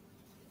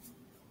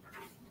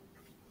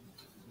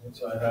 And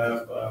so I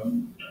have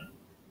I'm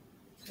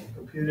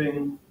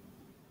computing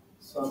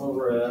sum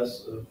over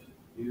S of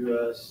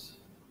US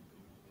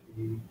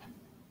P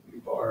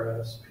U bar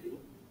S P.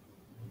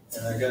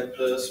 And I get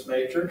this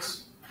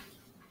matrix.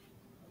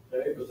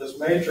 Okay, but this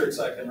matrix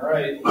I can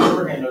write in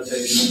shorthand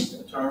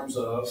notation in terms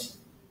of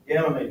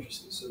gamma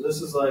matrices. So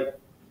this is like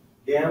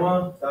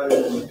gamma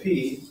dotted into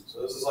P,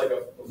 so this is like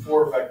a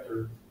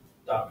 4-vector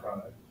dot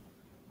product,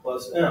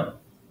 plus M.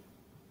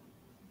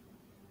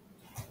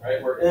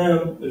 Right, where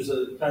M, there's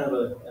a kind of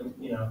an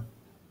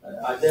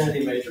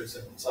identity matrix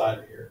inside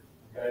of here.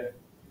 Okay,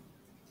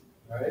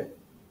 all right,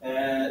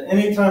 and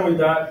anytime we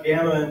dot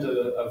gamma into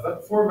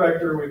a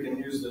 4-vector, we can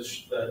use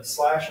this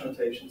slash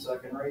notation. So I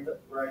can write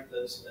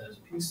this as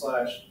P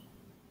slash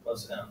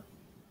plus M.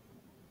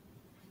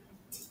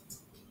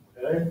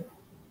 Okay.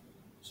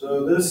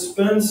 So this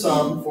spin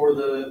sum for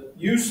the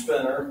U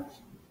spinner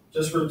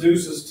just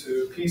reduces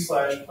to P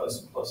slash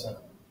plus M.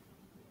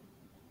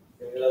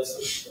 Okay, that's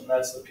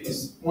the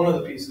piece, one of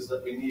the pieces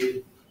that we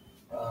need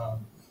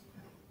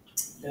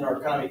in our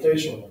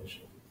commutation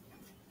relation.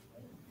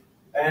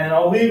 And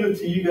I'll leave it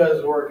to you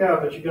guys to work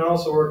out, but you can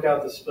also work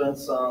out the spin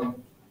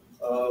sum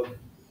of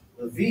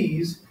the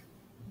V's.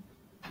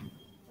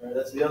 Right,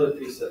 that's the other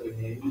piece that we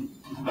need.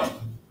 Right,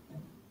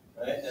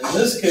 and in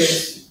this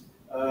case,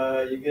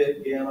 you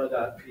get gamma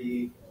dot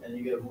P, and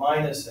you get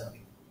minus M,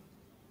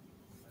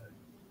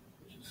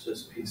 which is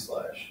just P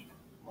slash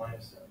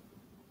minus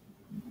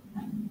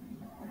M.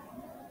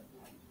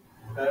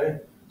 Okay,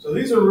 so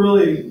these are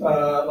really,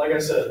 like I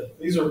said,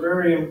 these are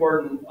very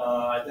important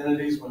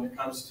identities when it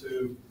comes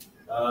to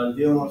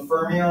dealing with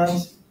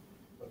fermions.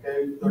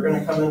 Okay, they're going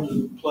to come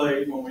into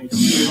play when we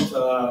compute,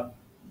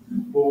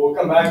 we'll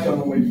come back to them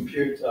when we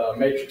compute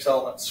matrix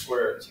element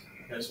squares.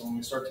 Okay, so when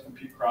we start to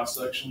compute cross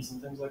sections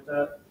and things like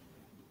that,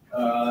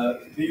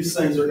 these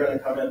things are going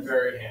to come in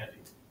very handy.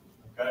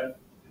 Okay.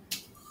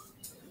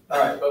 All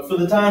right, but for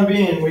the time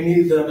being, we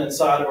need them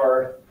inside of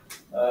our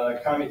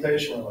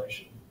commutation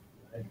relation.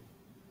 Right?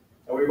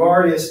 And we've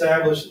already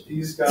established that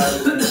these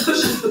guys are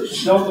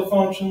delta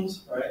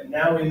functions. Right?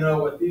 Now we know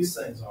what these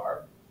things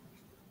are.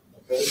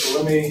 Okay,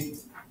 so let me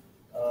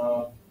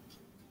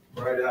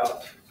write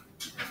out.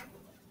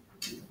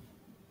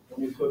 Let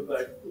me put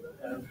back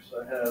F.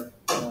 So I have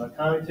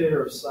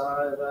commutator of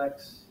psi of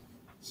x,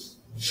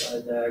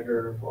 psi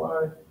dagger of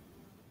y.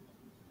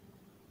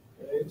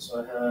 Okay, so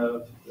I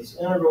have this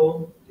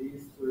integral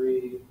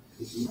d3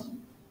 2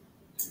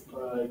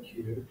 pi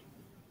cubed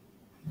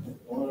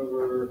 1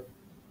 over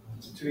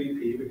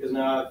 2EP, because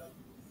now I've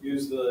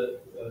used the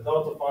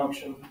delta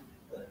function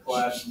that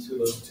collapsed into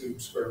those two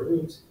square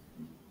roots.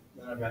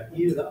 Then I've got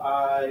e to the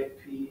I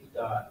p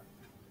dot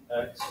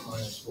x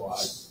minus y.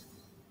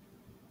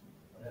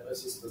 And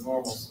this is the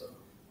normal stuff.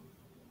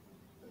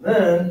 And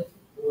then,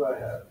 what do I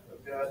have?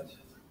 I've got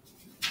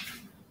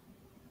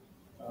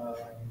I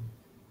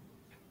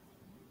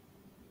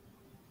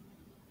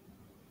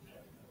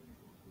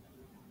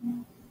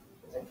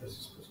think this is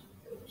supposed to be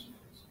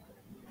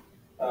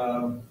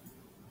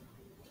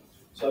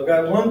so I've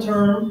got one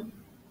term.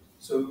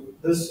 So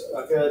this,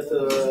 I've got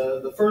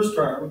the first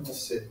term.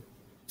 Let's see.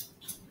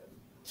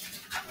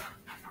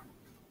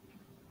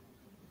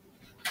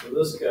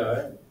 this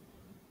guy,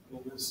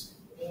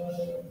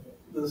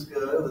 this guy,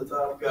 the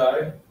top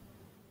guy,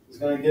 is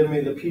going to give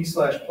me the P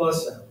slash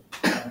plus M.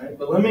 Right?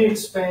 But let me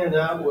expand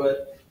out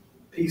what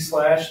P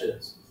slash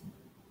is.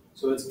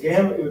 So it's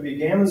gamma, it would be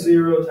gamma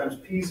 0 times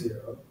P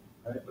 0,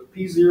 right? But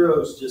P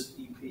 0 is just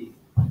EP.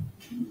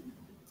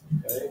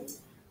 Okay?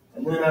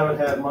 And then I would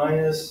have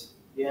minus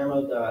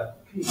gamma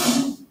dot P.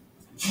 And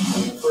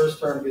the first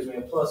term gives me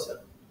a plus M.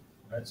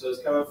 Right? So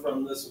it's coming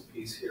from this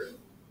piece here.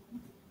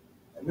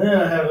 And then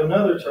I have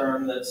another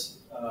term that's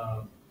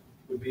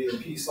would be the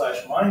P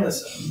slash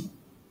minus M.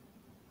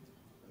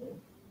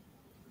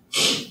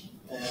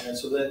 And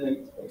so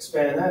then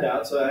expand that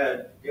out. So I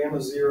had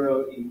gamma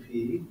 0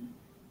 EP.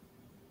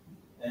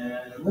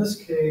 And in this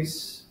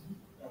case,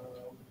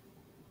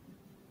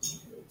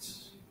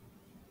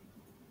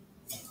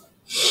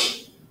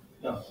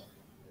 no.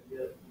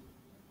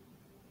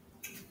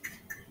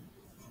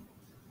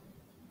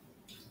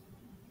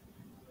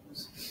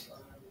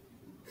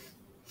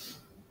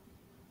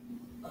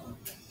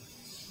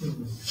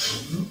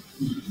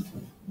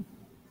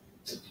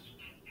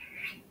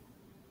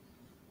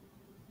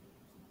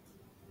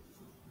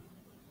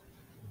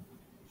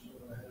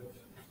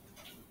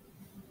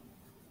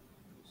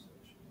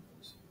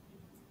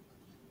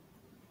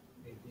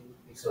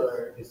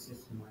 Sorry. It's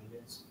just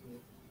minus.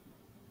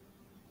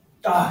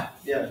 Ah,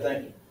 yeah,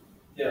 thank you.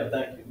 Yeah,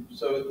 thank you.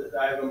 So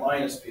I have a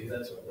minus P.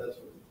 That's what we're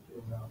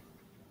doing now.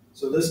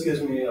 So this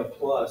gives me a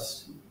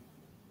plus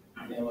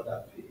gamma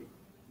dot P.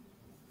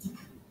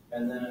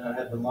 And then I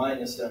have the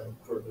minus M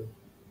for the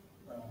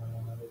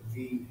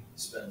V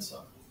spin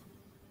sum.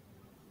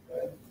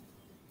 Okay.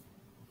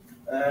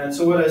 And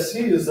so what I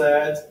see is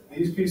that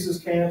these pieces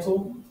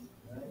cancel,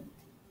 right?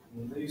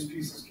 And these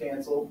pieces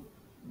cancel,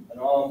 and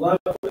all I'm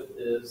left with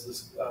is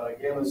this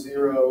gamma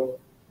 0.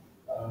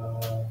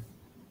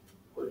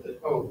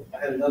 Oh, I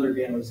had another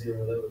gamma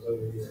 0 that was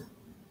over here.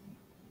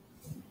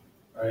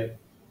 Right?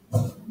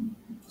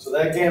 So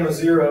that gamma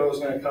 0 is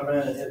going to come in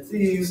and hit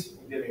these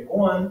and give me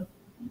 1.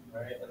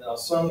 Right? And then I'll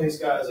sum these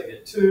guys, I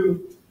get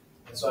 2.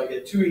 And so I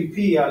get 2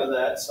 EP out of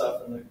that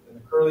stuff in the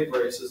curly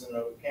braces, and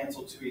I'll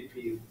cancel 2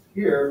 EP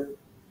here.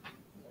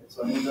 Right?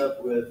 So I end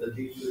up with a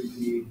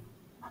D3P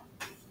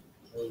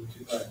over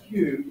 2 pi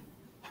cubed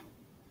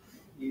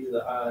e to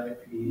the I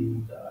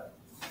P dot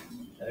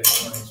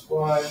x minus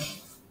y.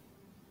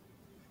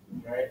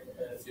 Right?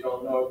 And if you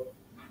don't know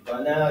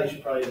by now, you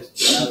should probably just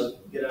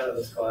get out of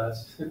this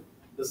class.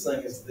 This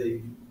thing is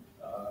the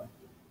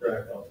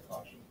direct delta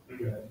function.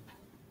 Okay?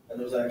 And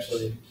there's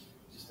actually,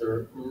 just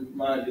to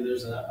remind you,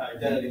 there's an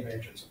identity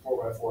matrix, a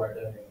 4x4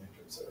 identity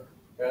matrix there.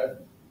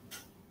 Okay?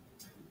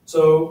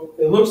 So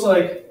it looks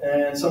like,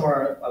 and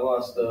somewhere I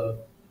lost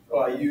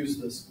I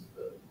used this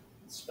the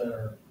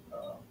spinner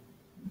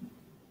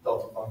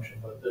delta function,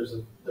 but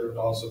there would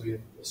also be a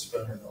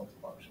spinner delta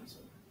function. So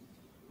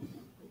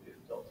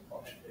delta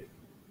function,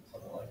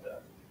 something like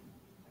that.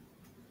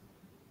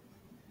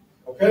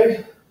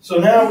 Okay, so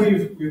now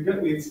we've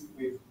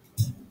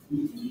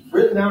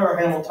written down our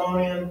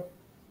Hamiltonian.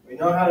 We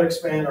know how to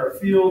expand our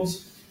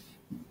fields,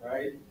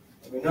 right?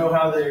 And we know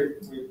how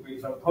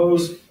we've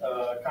imposed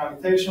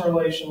commutation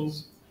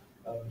relations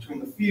between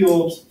the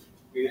fields.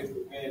 We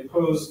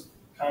imposed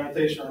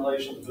commutation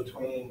relations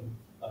between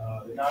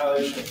the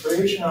annihilation and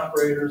creation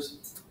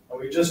operators, and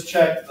we just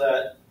checked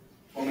that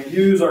when we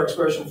use our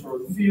expression for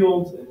the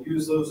field and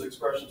use those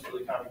expressions for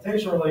the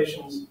commutation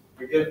relations,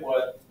 we get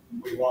what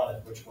we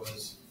wanted, which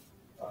was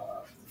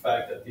the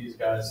fact that these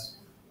guys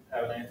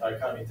have an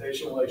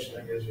anti-commutation relation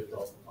that gives you a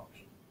delta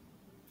function.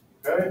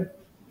 Okay?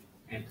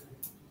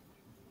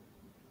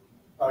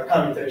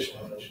 Commutation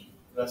relation.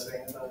 Did I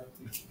say anti?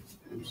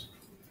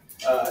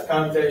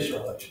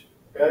 Commutation relation.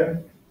 Okay?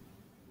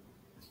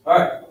 All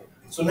right.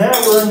 So now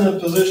we're in the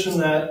position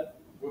that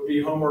would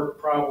be homework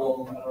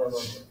problem, I don't remember,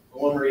 the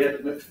one where you had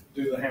to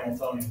do the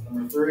Hamiltonian,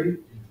 number 3.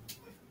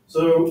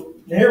 So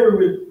here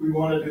we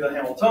want to do the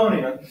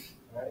Hamiltonian,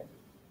 right?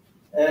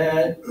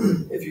 And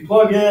if you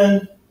plug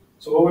in,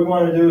 so what we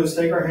want to do is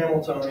take our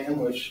Hamiltonian,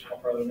 which I'll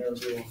probably never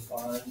be able to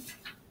find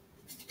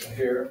right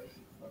here,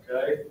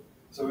 okay?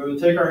 So we would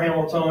take our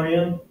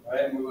Hamiltonian,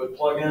 right, and we would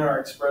plug in our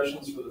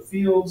expressions for the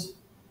fields.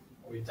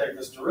 We'd take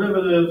this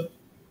derivative,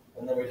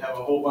 and then we'd have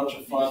a whole bunch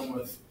of fun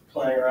with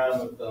playing around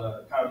with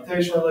the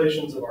commutation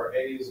relations of our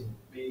A's and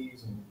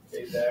B's and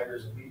A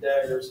daggers and B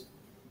daggers,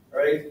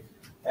 right?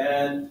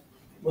 And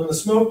when the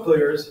smoke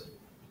clears,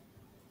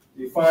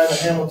 you find the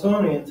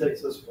Hamiltonian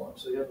takes this form.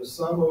 So you have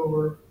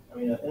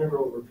an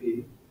integral over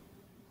P,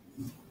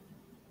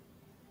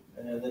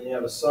 and then you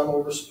have a sum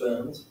over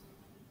spins,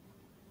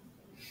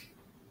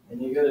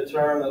 and you get a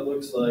term that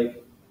looks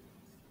like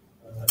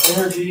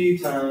energy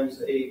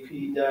times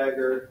AP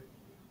dagger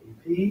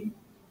AP,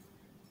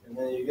 and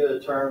then you get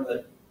a term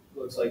that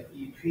looks like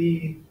EP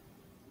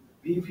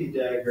BP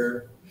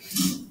dagger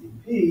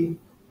BP,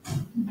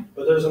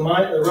 but there's a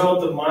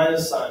relative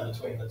minus sign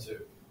between the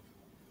two.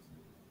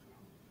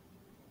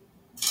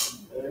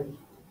 Okay.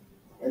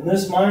 And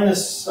this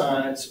minus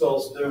sign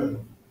spells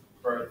doom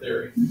for our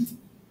theory.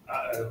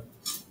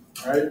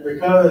 right?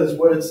 Because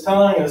what it's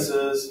telling us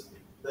is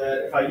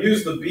that if I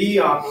use the B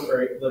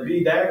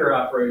dagger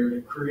operator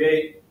to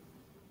create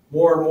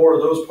more and more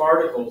of those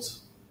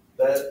particles,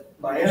 that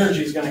my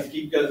energy is going to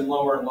keep getting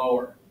lower and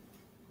lower,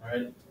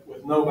 right?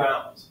 With no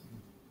bounds.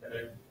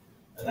 Okay,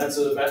 and that's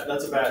a bad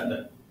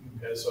thing.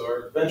 Okay,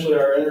 so eventually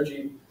our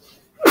energy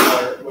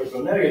would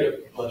go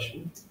negative, bless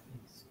you.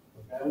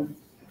 Okay,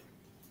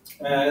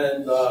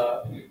 and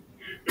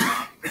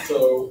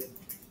so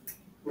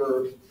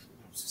we're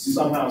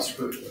somehow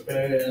screwed.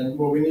 Okay, and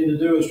what we need to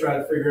do is try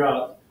to figure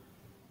out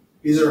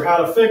either how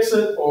to fix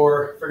it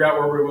or figure out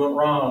where we went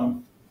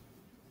wrong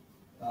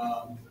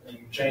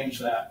and change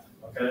that.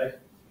 Okay,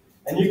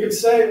 and you could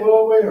say,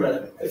 well, wait a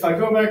minute. If I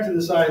go back to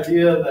this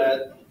idea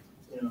that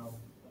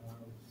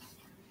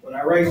when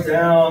I write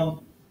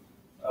down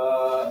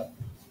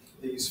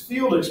these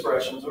field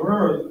expressions,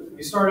 remember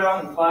we start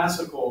out in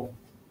classical,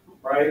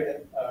 right?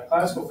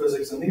 Classical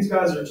physics, and these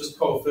guys are just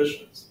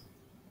coefficients.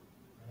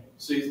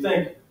 So you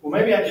think, well,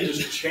 maybe I could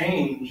just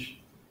change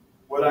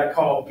what I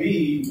call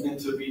B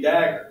into B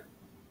dagger,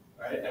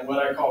 right? And what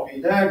I call B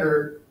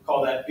dagger,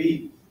 call that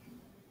B,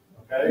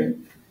 okay?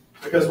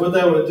 Because what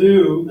that would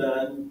do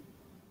then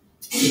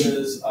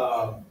is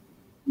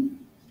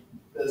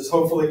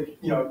hopefully,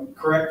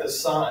 correct the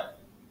sign,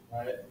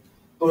 right?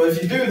 But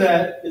if you do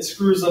that, it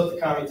screws up the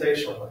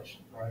commutation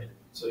relation, right?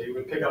 So you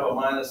would pick up a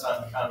minus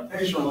on the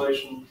commutation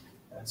relation,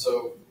 and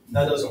so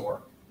that doesn't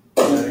work.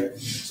 Okay?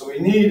 So we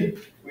need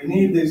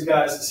these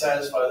guys to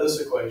satisfy this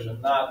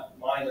equation, not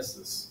minus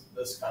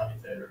this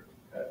commutator.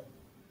 Okay?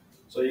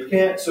 So you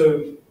can't.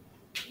 So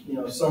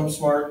some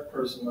smart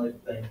person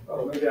might think,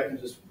 oh, maybe I can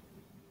just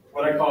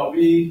what I call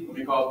B, let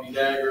me call B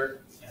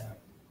dagger,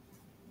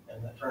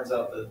 and it turns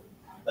out that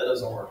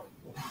doesn't work.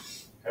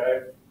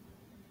 Okay.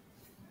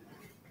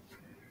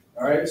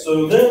 All right.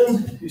 So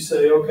then you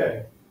say,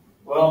 okay,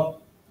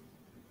 well,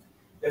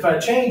 if I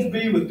change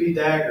B with B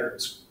dagger,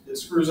 it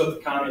screws up the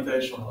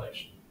commutation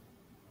relation,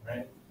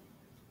 right?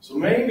 So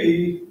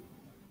maybe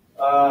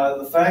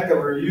the fact that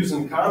we're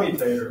using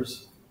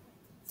commutators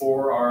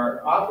for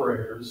our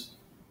operators,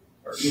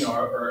 or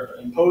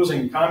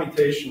imposing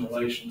commutation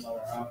relations on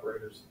our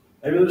operators,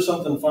 maybe there's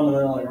something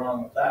fundamentally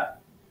wrong with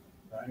that,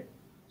 right?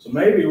 So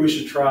maybe we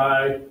should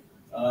try,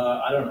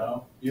 I don't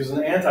know,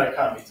 using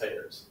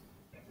anti-commutators,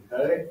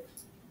 okay?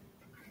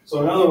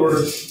 So in other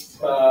words,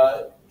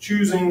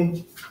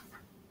 choosing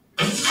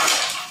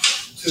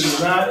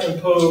to not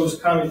impose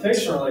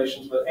commutation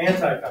relations, but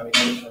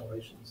anti-commutation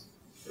relations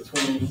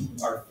between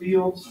our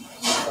fields,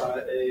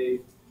 A,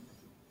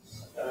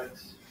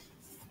 X,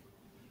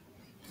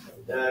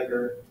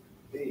 dagger,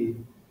 B,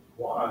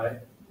 Y.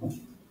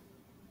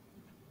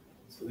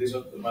 So these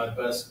are my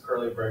best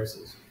curly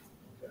braces.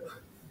 Okay.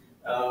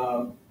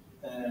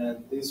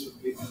 And these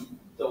would be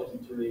delta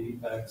 3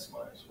 X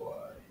minus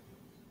Y,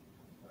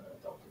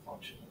 delta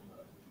function in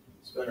the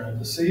spinor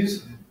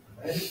indices.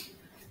 Right?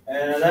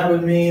 And that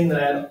would mean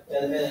that,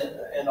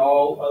 and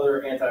all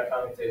other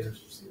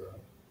anti-commutators are 0.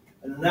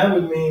 And that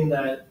would mean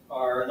that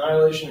our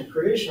annihilation and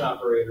creation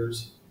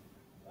operators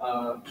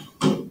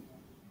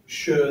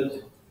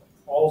should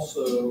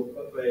also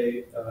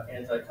obey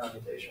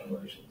anti-commutation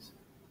relations.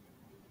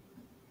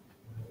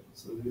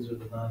 So these are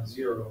the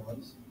non-zero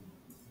ones.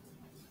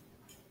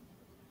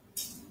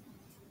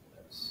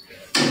 That's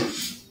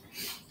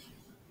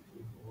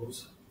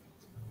equals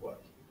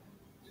what?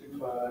 2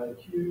 pi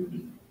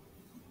cubed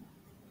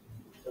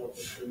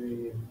delta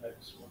 3 and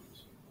x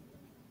ones.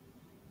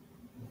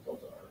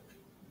 Delta r.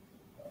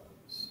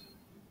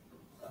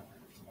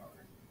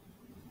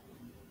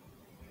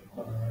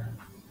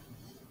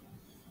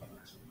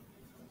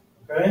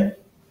 Okay?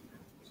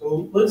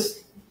 So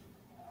let's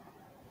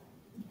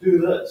do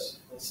this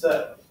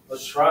instead.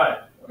 Let's try it.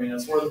 I mean,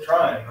 it's worth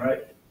trying,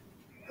 right?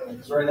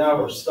 Because right now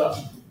we're stuck.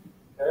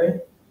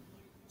 Okay?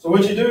 So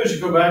what you do is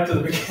you go back to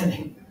the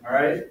beginning. All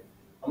right?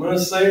 I'm going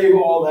to save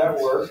all that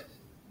work.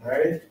 All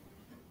right?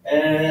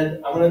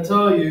 And I'm going to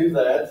tell you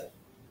that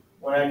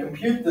when I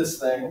compute this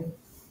thing,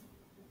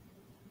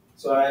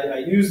 so I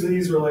use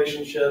these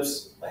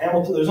relationships.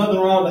 There's nothing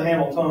wrong with the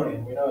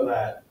Hamiltonian. We know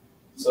that.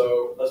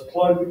 So let's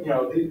plug,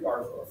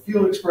 our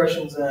field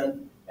expressions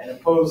in and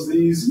impose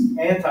these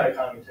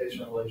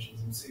anti-commutation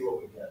relations and see what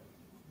we get.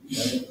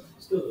 Okay?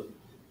 Let's do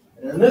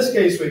it. And in this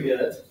case, we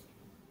get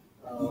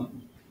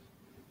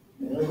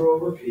integral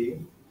over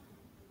P.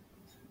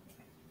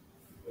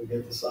 We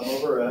get the sum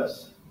over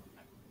S.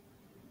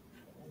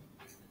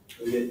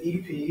 We get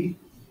EP,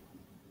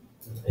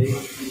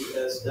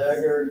 HPS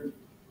dagger,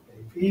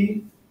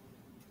 AP,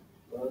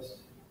 plus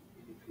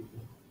EP,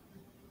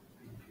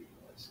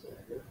 BPS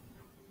dagger.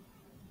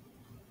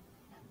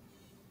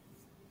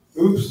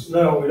 Oops,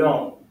 no, we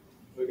don't.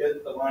 We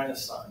get the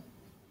minus sign.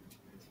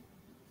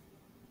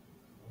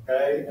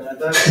 Okay, and at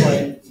that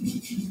point,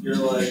 you're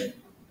like,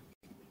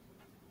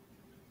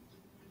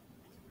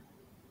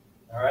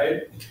 all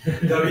right,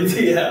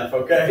 WTF,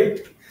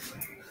 okay?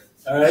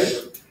 All right,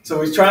 so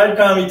we tried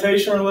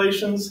commutation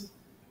relations.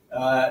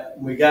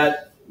 We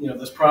got,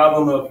 this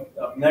problem of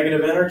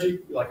negative energy,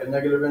 like a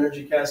negative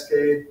energy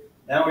cascade.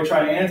 Now we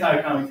try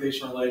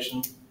anti-commutation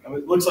relation, and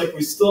it looks like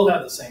we still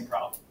have the same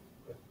problem.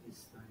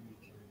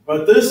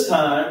 But this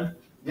time,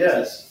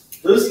 yes,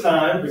 this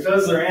time,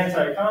 because they're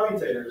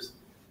anti-commutators,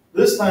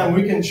 this time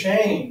we can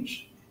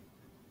change.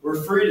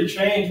 We're free to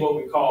change what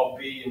we call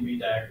B and B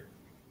dagger.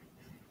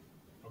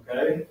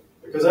 Okay?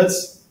 Because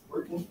that's,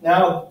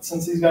 now,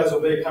 since these guys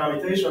obey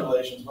commutation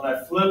relations, when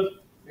I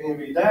flip B and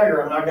B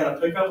dagger, I'm not going to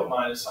pick up a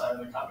minus sign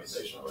in the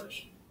commutation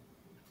relation.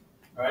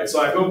 All right,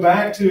 so I go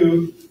back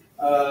to,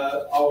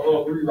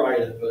 I'll rewrite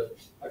it, but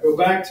I go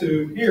back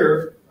to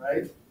here,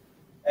 right?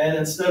 And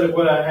instead of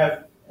what I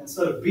have,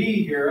 instead of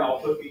B here, I'll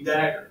put B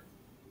dagger.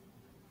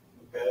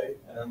 Okay,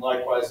 and then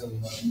likewise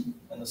in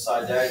the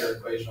side dagger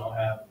equation, I'll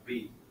have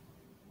B,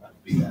 not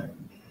B dagger.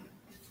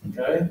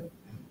 Okay,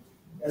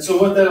 and so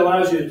what that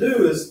allows you to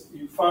do is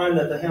you find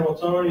that the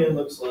Hamiltonian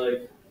looks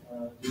like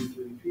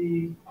D3P,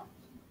 2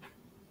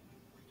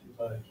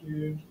 pi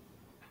cubed.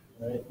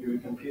 Right, you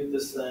would compute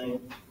this thing,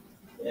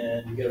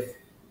 and you get an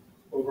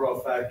overall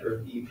factor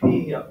of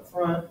EP up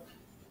front.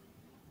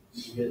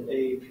 You get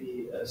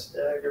AP S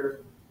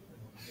dagger,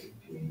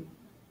 AP, and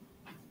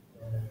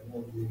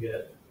then you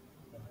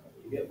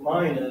get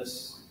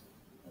minus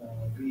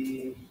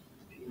B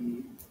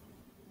P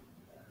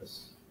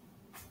S,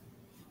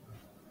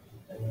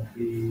 and then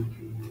B P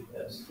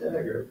S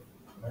dagger.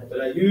 Right?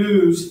 But I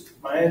use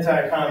my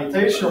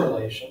anti-commutation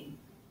relation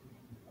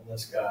on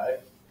this guy,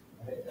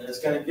 right? And it's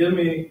going to give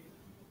me.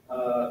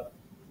 Let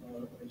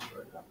me just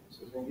write that. So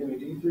it's going to give me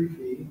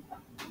D3P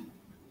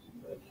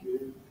by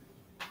Q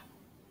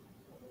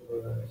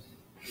over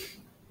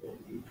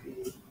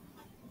EP,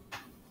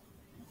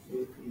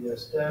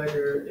 APS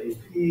dagger,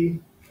 AP,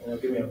 and it'll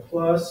give me a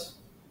plus,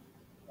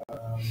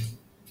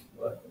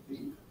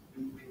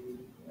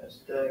 BPS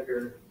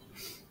dagger,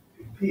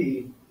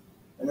 BP,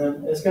 and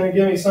then it's going to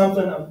give me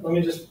something. Let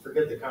me just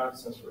forget the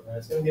constants for a minute.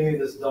 It's going to give me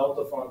this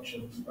delta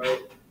function,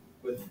 right,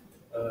 with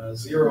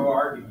 0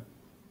 argument.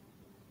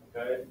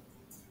 Okay,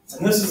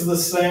 and this is the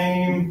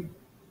same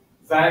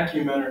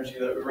vacuum energy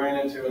that we ran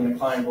into in the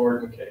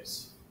Klein-Gordon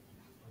case.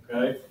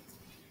 Okay.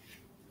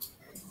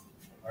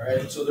 All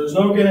right. So there's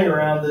no getting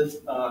around it.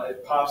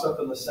 It pops up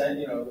in the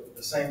same,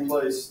 the same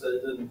place that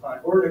it did in the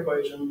Klein-Gordon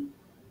equation.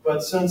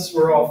 But since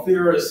we're all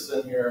theorists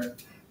in here,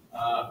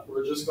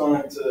 we're just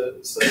going to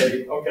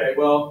say, okay,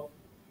 well,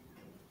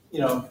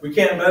 we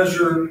can't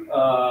measure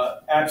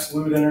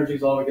absolute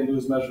energies. All we can do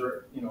is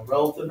measure,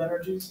 relative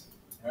energies.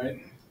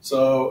 Right.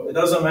 So it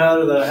doesn't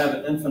matter that I have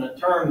an infinite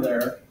term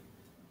there.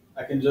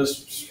 I can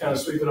just kind of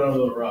sweep it under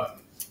the rug,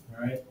 all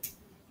right?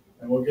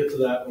 And we'll get to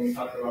that when we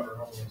talk about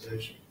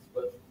renormalization.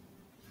 But,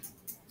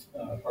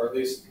 or at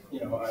least,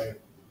 a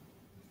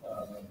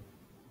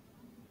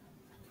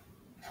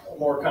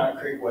more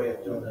concrete way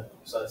of doing it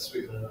besides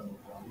sweeping it under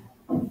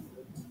the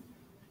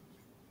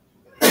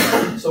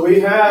rug. So we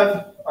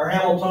have our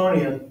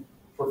Hamiltonian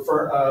for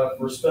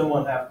spin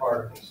 1/2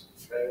 particles,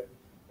 okay?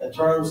 In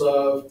terms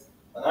of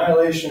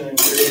annihilation and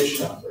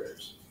creation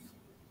operators.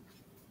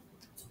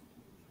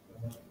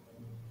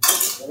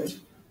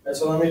 And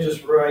so let me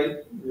just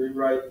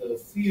rewrite the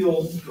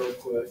field real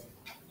quick.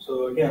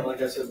 So again,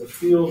 like I said, the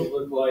field would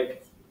look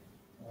like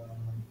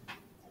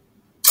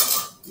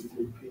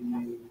D3P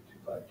 2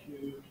 pi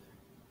cubed,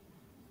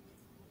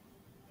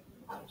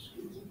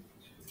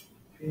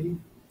 P,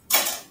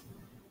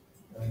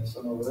 and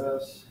sum over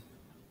S.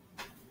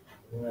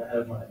 And then I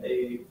have my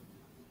A,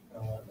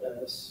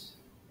 S,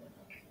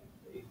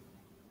 P,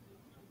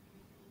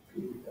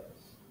 S,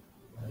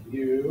 my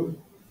U,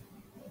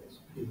 S,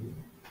 P.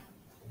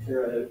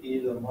 Here I have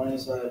e to the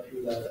minus I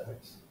p dot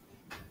x.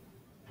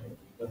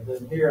 But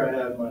then here I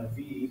have my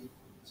v,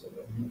 so,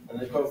 and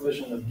the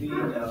coefficient of v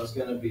now is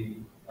going to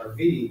be, our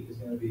v is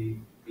going to be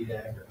b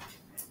dagger.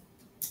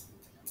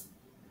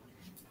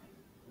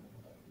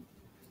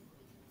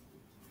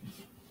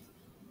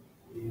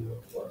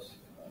 Plus.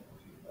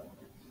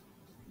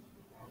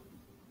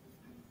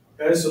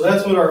 Okay, so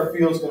that's what our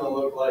field's going to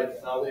look like,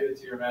 and I'll leave it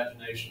to your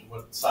imagination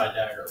what side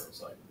dagger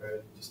looks like.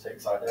 Okay, just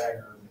take side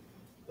dagger, and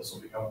this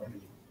will become a v.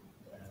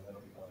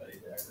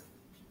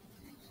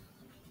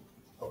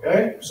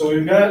 Okay, so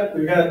we've got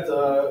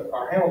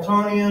our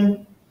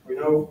Hamiltonian. We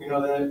know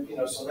that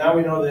so now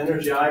we know the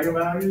energy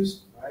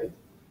eigenvalues, right?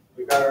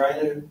 We've got our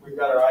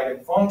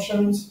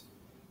eigenfunctions,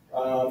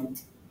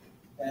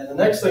 and the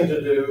next thing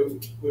to do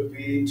would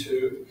be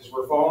because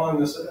we're following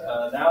this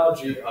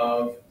analogy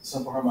of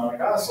simple harmonic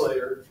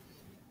oscillator,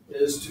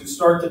 is to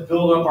start to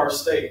build up our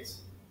states,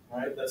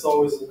 right? That's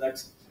always the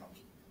next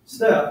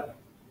step,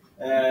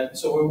 and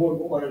so what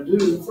we want to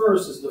do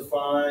first is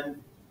define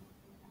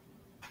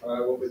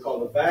what we call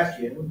the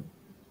vacuum.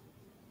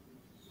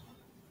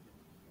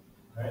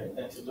 Right?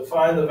 And to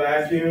define the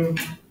vacuum,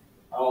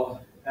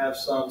 I'll have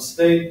some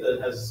state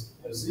that has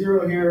a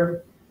 0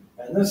 here,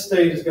 and this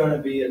state is going to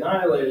be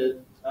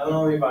annihilated not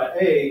only by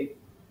A,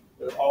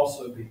 but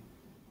also B.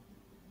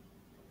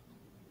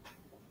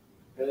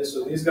 Okay,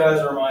 so these guys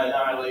are my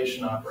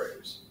annihilation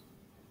operators.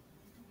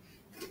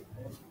 Okay.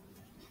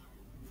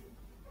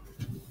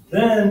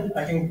 Then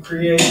I can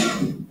create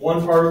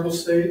one particle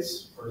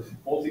states for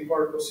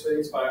multi-particle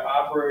states by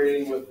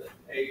operating with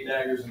A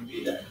daggers and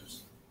B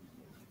daggers.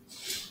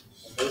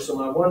 Okay, so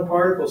my one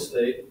particle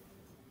state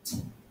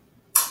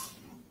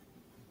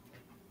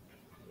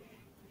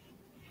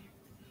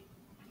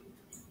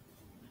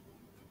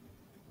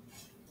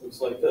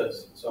looks like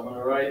this. So I'm going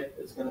to write,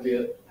 it's going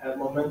to have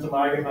momentum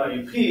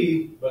eigenvalue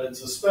P, but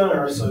it's a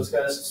spinner, so it's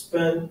got a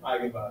spin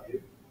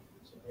eigenvalue.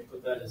 So let me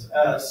put that as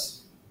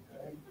S.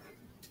 Okay.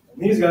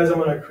 And these guys I'm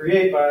going to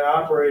create by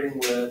operating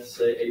with,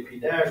 say, a P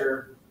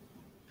dagger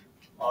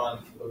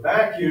on the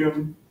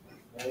vacuum.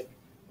 Okay.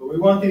 But we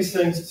want these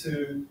things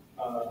to,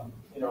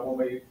 when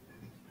we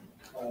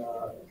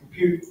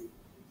compute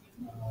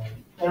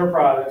inner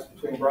products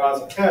between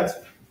bras and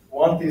kets, we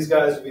want these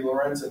guys to be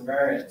Lorentz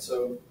invariant.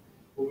 So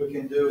what we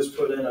can do is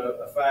put in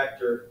a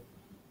factor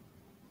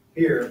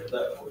here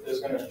that is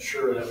going to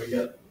ensure that we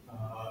get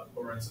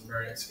Lorentz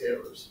invariant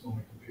scalars when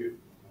we compute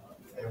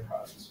inner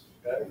products.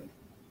 Okay?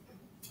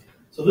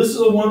 So this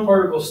is a one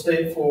particle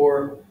state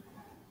for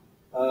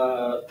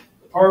the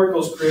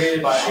particles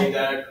created by a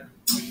dagger.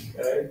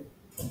 Okay?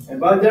 And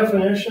by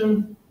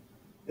definition,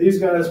 these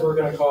guys we're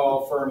going to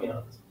call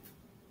fermions.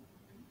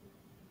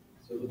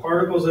 So the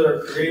particles that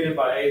are created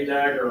by a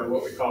dagger are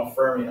what we call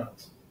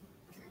fermions.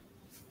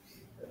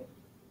 Okay.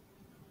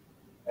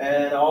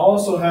 And I'll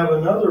also have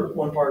another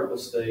one particle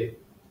state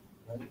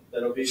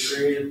that'll be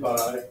created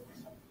by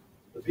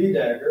the B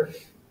dagger.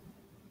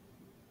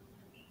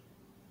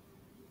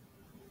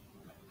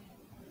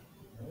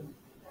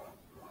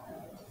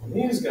 And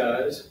these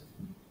guys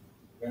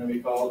are going to be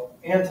called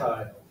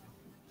anti-fermions.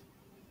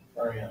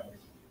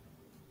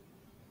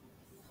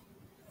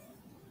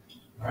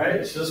 All right,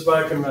 it's just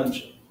by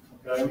convention.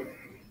 Okay,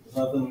 there's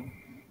nothing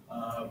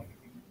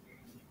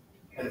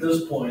at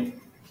this point.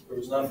 There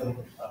was nothing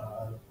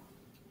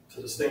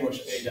to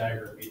distinguish a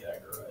dagger and B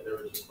dagger. Right? They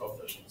were just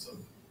coefficients of.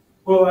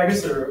 Well, I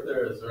guess there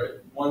is,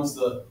 right. One's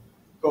the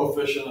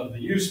coefficient of the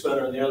U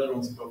spinner, and the other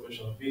one's the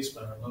coefficient of the V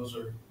spinner. And those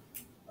are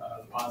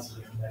the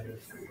positive and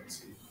negative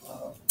frequency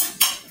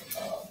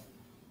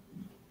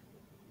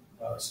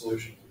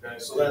solutions. Okay,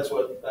 so that's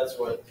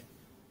what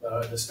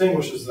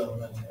distinguishes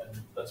them, and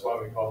that's why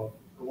we call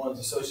the ones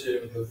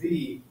associated with the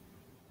V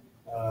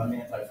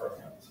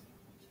anti-fermions.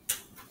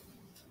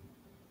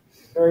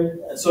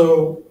 Okay, and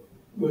so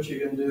what you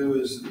can do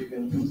is you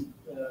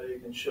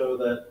can show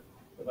that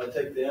if I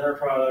take the inner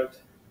product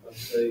of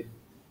say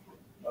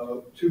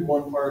two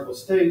one particle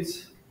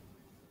states,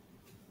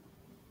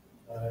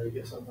 you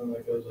get something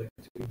that goes like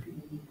 2p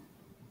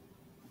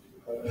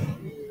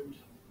cubed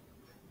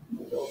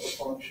the delta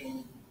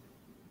function.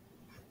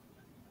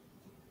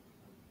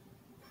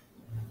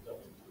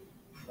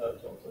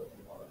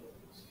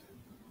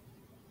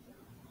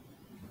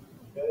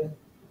 Okay,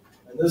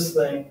 and this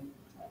thing,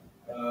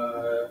 I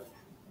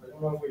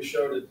don't know if we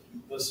showed it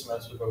this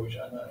semester, but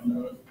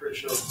I'm pretty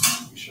sure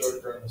we showed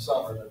it during the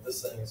summer that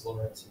this thing is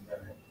Lorentz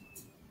invariant.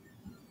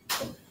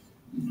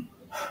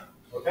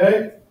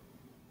 Okay,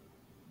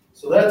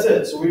 so that's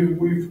it. So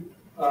we've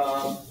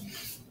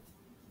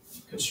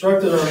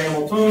constructed our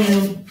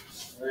Hamiltonian.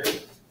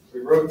 Right? We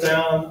wrote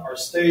down our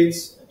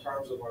states in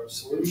terms of our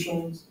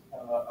solutions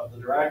of the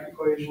Dirac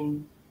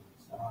equation,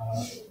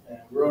 and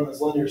we wrote them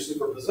as linear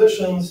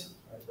superpositions.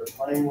 Right? They're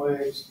plane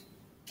waves.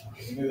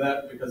 We knew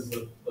that because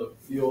the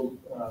field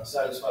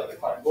satisfied the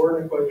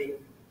Klein-Gordon equation.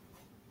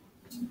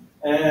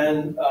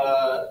 And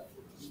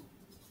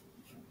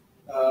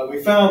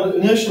we found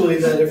initially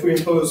that if we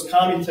impose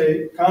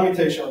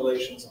commutation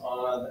relations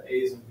on the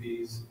A's and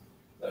B's,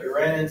 that we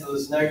ran into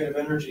this negative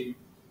energy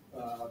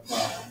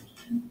problem.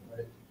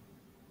 Right?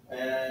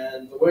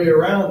 And the way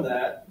around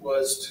that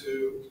was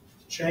to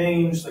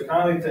change the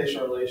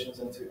commutation relations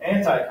into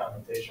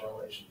anti-commutation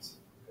relations.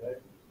 Okay?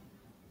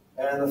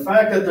 And the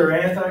fact that they're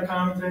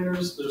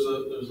anti-commutators, there's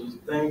a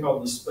thing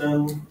called the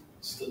spin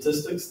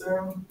statistics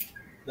theorem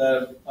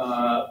that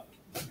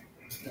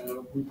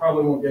we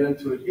probably won't get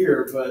into it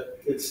here,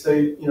 but it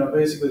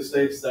basically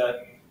states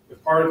that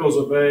if particles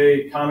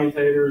obey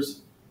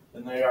commutators,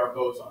 then they are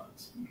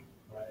bosons.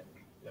 Right?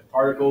 If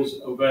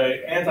particles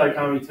obey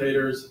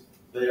anti-commutators,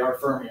 they are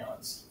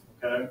fermions.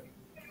 Okay.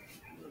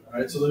 All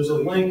right. So there's a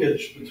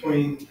linkage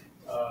between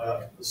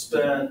the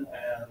spin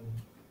and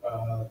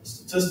the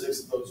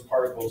statistics that those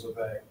particles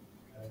obey.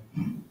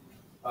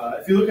 Okay?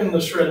 If you look in the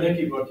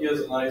Shrednicki book, he has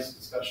a nice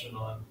discussion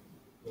on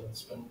the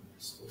spin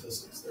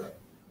statistics there.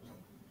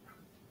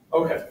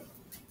 Okay.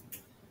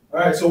 All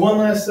right, so one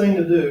last thing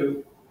to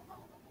do,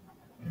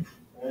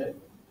 right,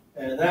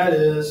 and that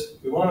is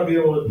we want to be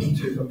able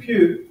to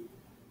compute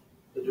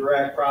the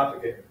Dirac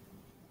propagator.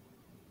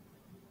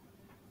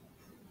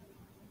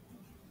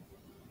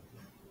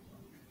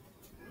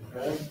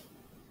 Okay.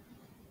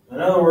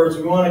 In other words,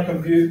 we want to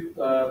compute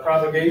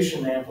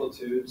propagation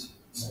amplitudes.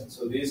 Right?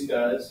 So these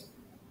guys,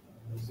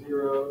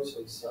 0,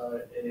 so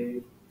psi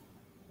A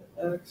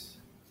at x,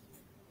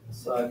 and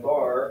psi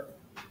bar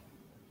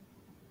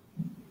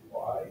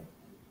y.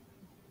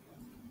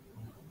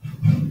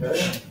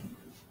 Okay.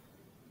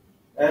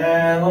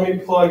 And let me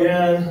plug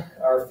in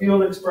our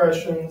field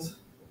expressions.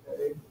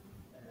 Okay.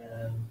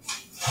 And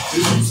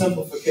do some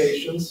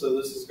simplifications. So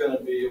this is going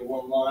to be a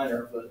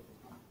one-liner, but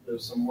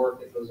there's some work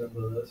that goes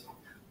into this.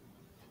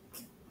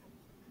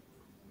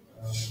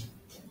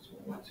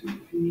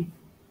 2p.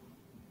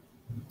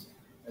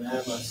 And I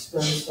have my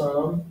spin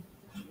sum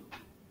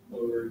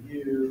over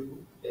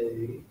u,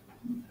 a,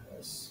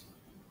 s,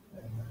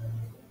 and then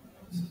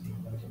this is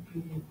another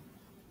p,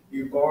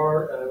 u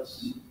bar,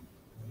 s,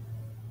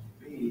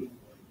 b,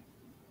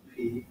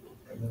 p,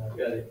 and then I've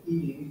got an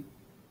e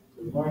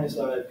to the minus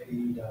I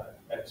p dot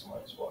x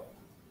minus y.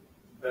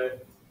 Okay?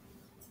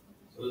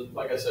 So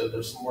like I said,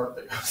 there's some work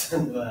that goes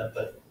into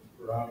that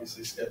we're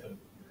obviously skipping.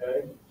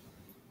 Okay?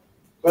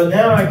 But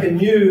now I can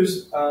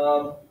use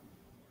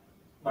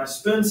my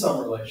spin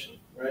sum relation,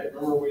 right?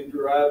 Remember we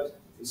derived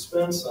the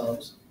spin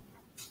sums,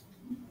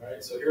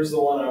 right? So here's the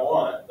one I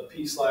want, the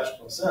p slash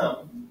plus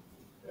m.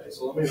 Okay,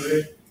 so let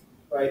me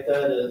write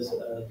that as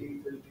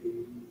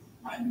d3p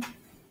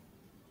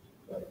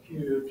by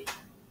cubed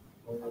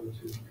over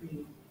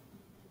 2p.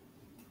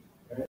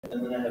 Right?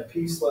 And then I have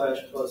p slash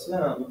plus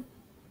m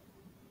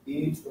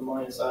e to the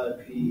minus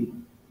ip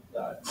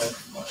dot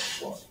x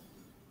minus 1.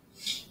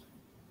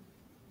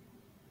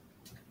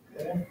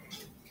 Okay?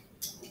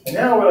 And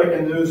now what I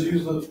can do is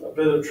use a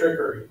bit of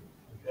trickery.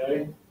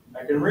 Okay?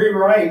 I can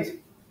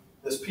rewrite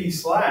this p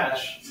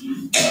slash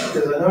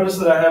because I notice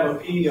that I have a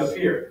p up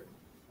here,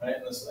 right,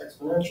 in this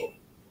exponential.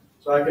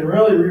 So I can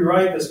really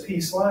rewrite this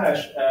p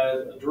slash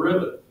as a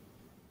derivative,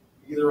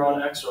 either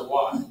on x or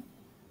y.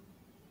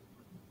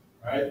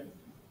 Right?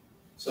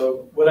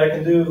 So what I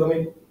can do, let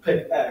me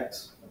pick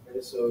x.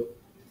 Okay, so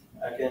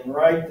I can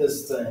write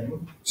this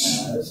thing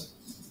as,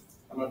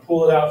 I'm going to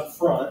pull it out in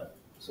front.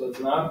 So it's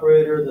an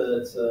operator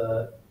that's,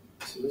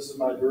 so this is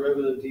my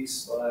derivative d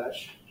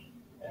slash.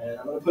 And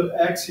I'm going to put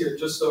x here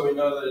just so we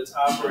know that it's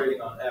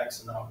operating on x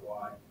and not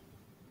y.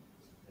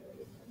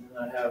 Okay, and then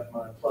I have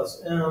my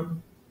plus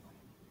m.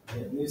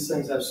 And these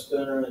things have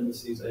spinner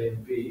indices a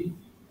and b.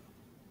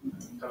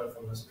 Coming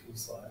from this p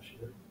slash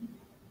here.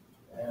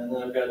 And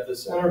then I've got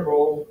this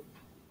integral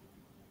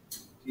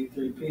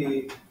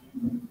d3p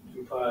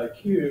 2 pi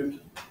cubed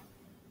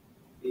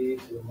e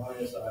to the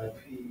minus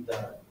ip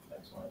dot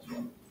x minus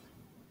 1.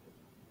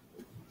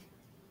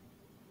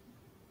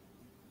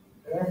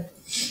 Okay.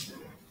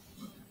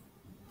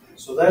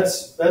 So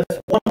that's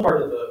one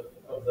part of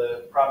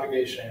the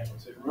propagation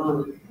amplitude.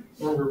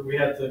 Remember we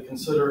had to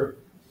consider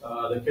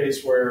the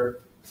case where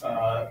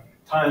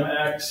time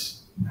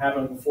x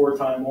happened before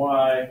time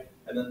y,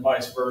 and then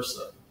vice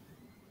versa.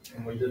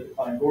 And we did the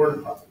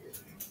Klein-Gordon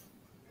propagation.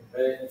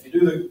 Okay, and if you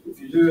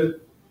do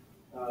it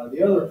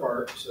the other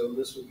part, so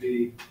this would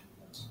be,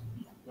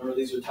 remember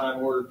these are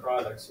time ordered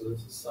products, so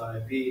this is psi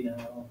b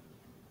now,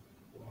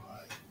 y,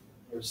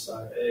 here's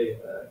psi a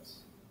of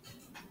x.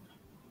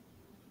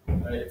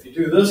 Right, if you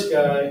do this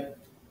guy,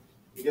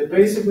 you get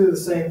basically the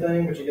same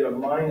thing, but you get a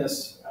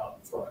minus out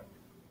in front.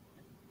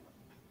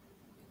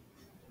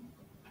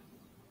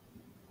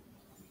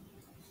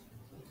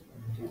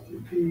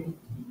 d3p.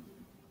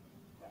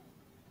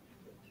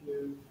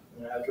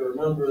 And I have to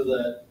remember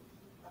that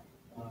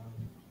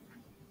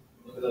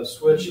because I've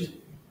switched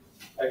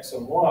x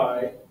and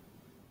y,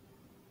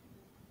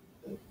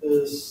 that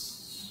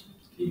this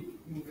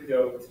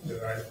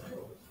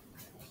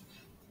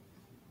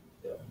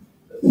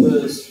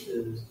this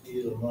is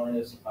e to the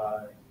minus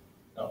I.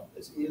 No,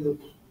 it's e to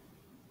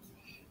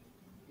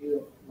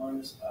the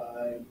minus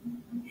I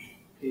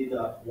p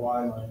dot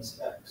y minus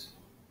x.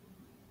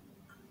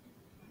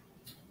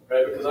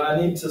 Okay, because I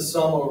need to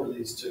sum over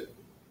these two.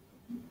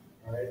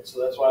 All right,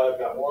 so that's why I've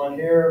got one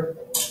here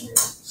and one here.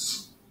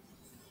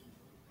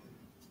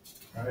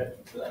 All right,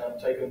 and I'm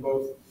taking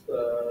both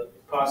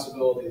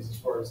possibilities as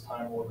far as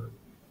time order.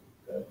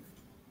 Okay.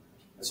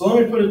 And so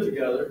let me put it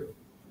together.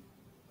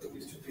 Put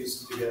these two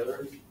pieces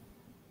together.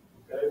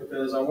 Okay,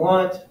 because I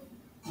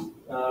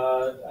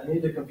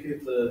need to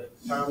compute the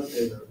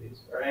commutator of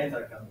these, or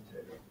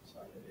anti-commutator.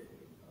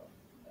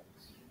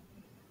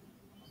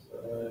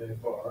 So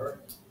bar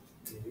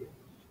d.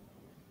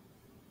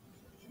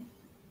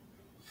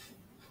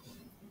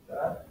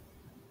 That.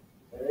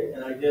 Okay,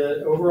 and I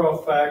get overall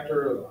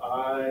factor of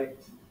I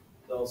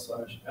del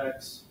slash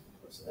x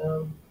plus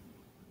m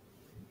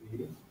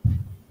b.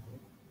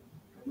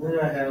 And then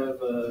I have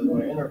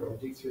my integral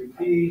d3p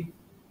 2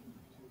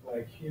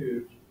 pi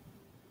cubed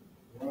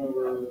 1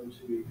 over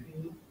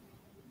 2ep.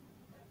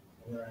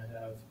 And then I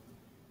have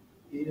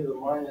e to the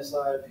minus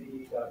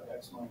ip dot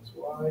x minus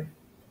y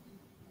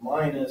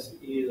minus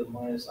e to the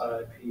minus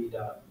ip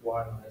dot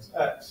y minus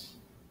x.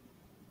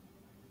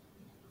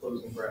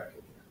 Closing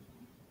bracket.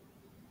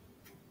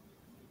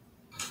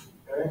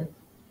 Okay?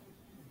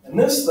 And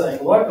this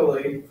thing,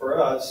 luckily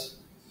for us,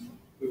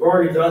 we've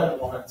already done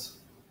it once.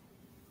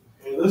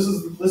 Okay,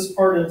 this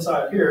part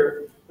inside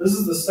here, this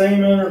is the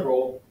same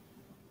integral.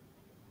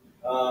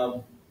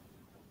 If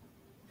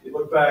you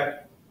look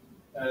back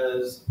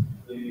as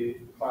the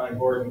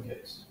Klein-Gordon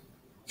case.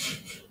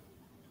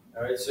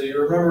 All right, so you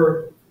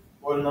remember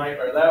what a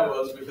nightmare that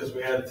was because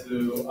we had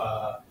to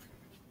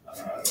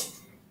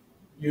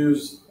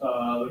use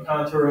the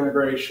contour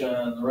integration,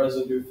 the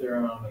residue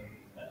theorem,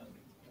 and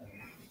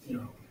you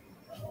know,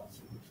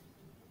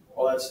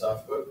 all that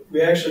stuff. But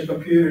we actually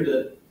computed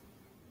it.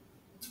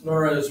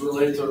 NORA is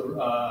related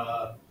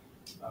to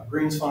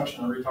Green's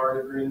function, or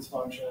retarded Green's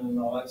function, and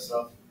all that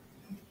stuff.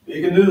 But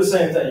you can do the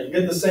same thing. You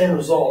get the same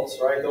results,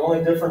 right? The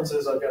only difference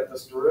is I've got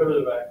this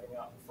derivative acting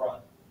out in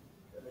front.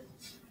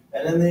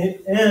 And in the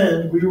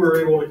end, we were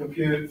able to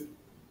compute,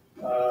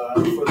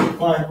 for the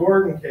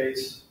Klein-Gordon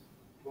case,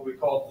 what we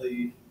called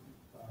the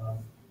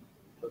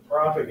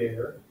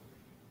propagator.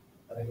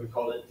 I think we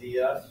called it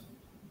DF.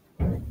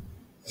 And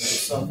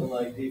it's something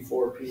like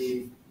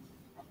D4P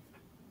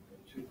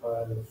 2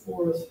 pi to the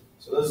 4th.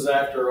 So this is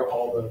after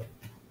all the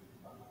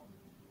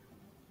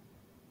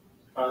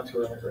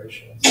contour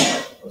integration.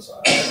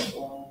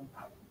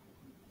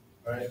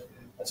 Right?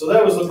 And so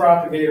that was the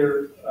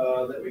propagator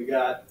that we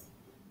got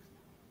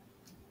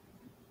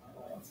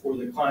for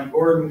the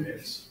Klein-Gordon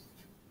case.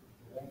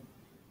 Okay?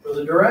 For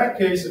the Dirac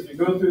case, if you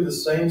go through the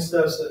same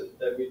steps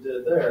that we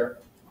did there,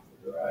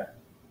 Dirac,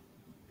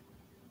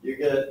 you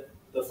get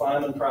the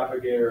Feynman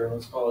propagator, and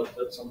let's call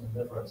it something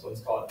different. So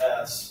let's call it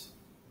S.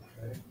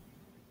 Okay?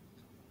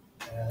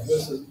 And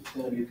this is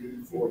going to be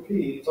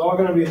D4P. It's all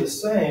going to be the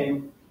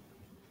same.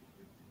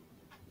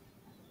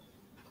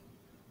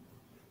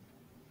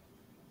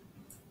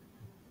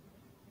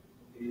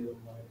 D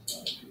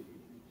minus P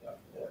dot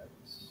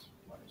X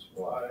minus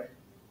Y,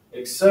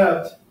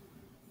 except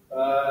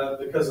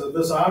because of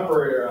this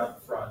operator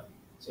out front.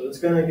 So it's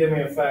going to give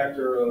me a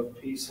factor of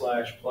P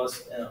slash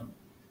plus M.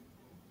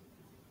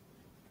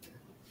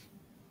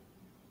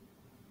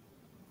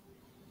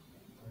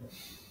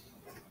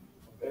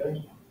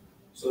 Okay?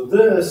 So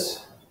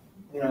this,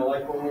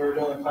 like when we were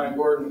doing the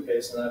Klein-Gordon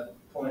case, and I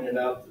pointed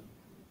out that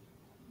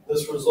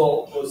this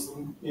result was,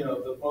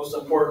 the most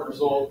important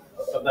result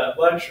of that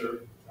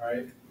lecture,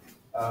 right?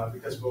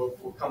 Because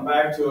we'll come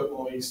back to it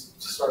when we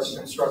start to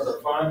construct our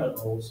Feynman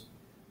rules.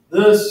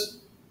 This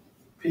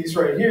piece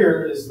right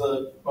here is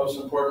the most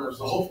important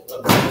result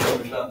of what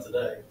we've done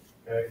today.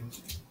 Okay,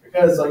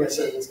 because like I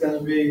said, it's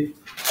going to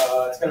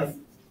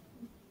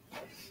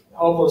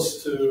help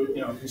us to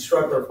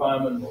construct our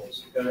Feynman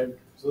rules. Okay,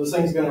 so this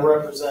thing's going to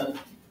represent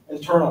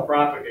internal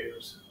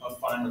propagators of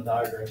Feynman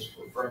diagrams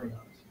for fermions.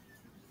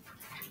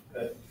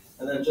 Okay,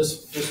 and then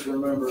just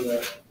remember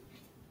that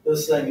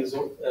this thing is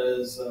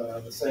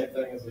the same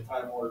thing as the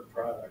time-ordered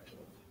product of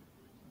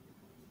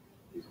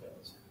these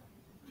guys.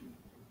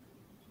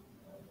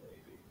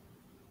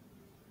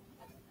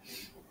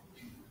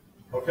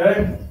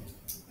 Okay,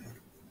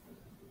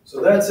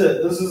 so that's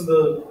it. This is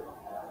the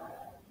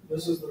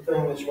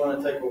thing that you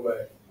want to take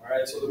away. All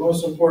right. So the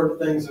most important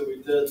things that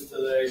we did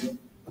today: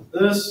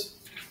 this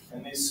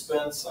and these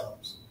spin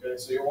sums. Okay.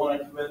 So you want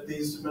to commit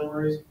these to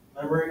memory,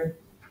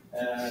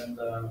 and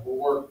we'll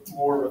work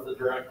more with the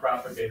Dirac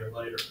propagator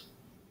later.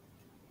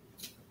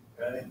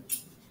 Okay.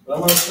 But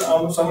I'm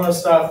going to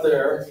stop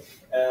there,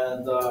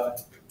 and I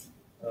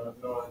have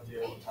no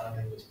idea what time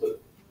it is, but.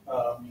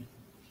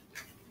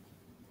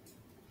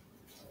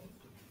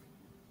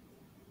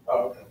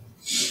 Okay.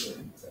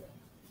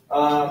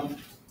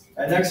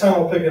 And next time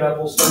we'll pick it up,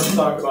 we'll start to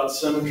talk about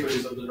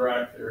symmetries of the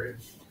Dirac theory.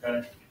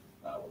 Okay.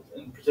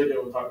 In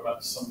particular, we'll talk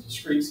about some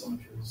discrete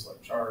symmetries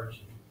like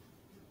charge,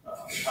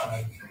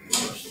 time,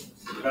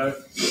 okay.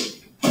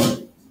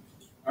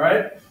 All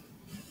right.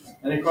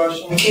 Any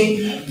questions?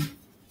 You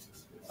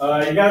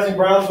guys in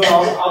Brownsville,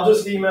 I'll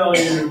just email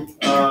you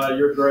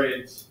your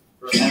grades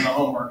on the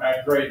homework.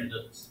 I graded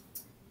it.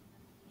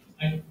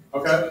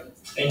 Okay.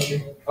 Thank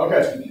you.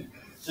 Okay.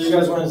 See you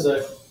guys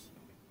Wednesday.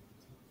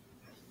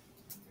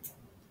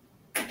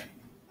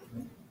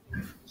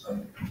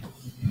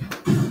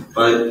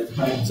 Bye.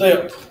 See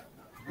ya.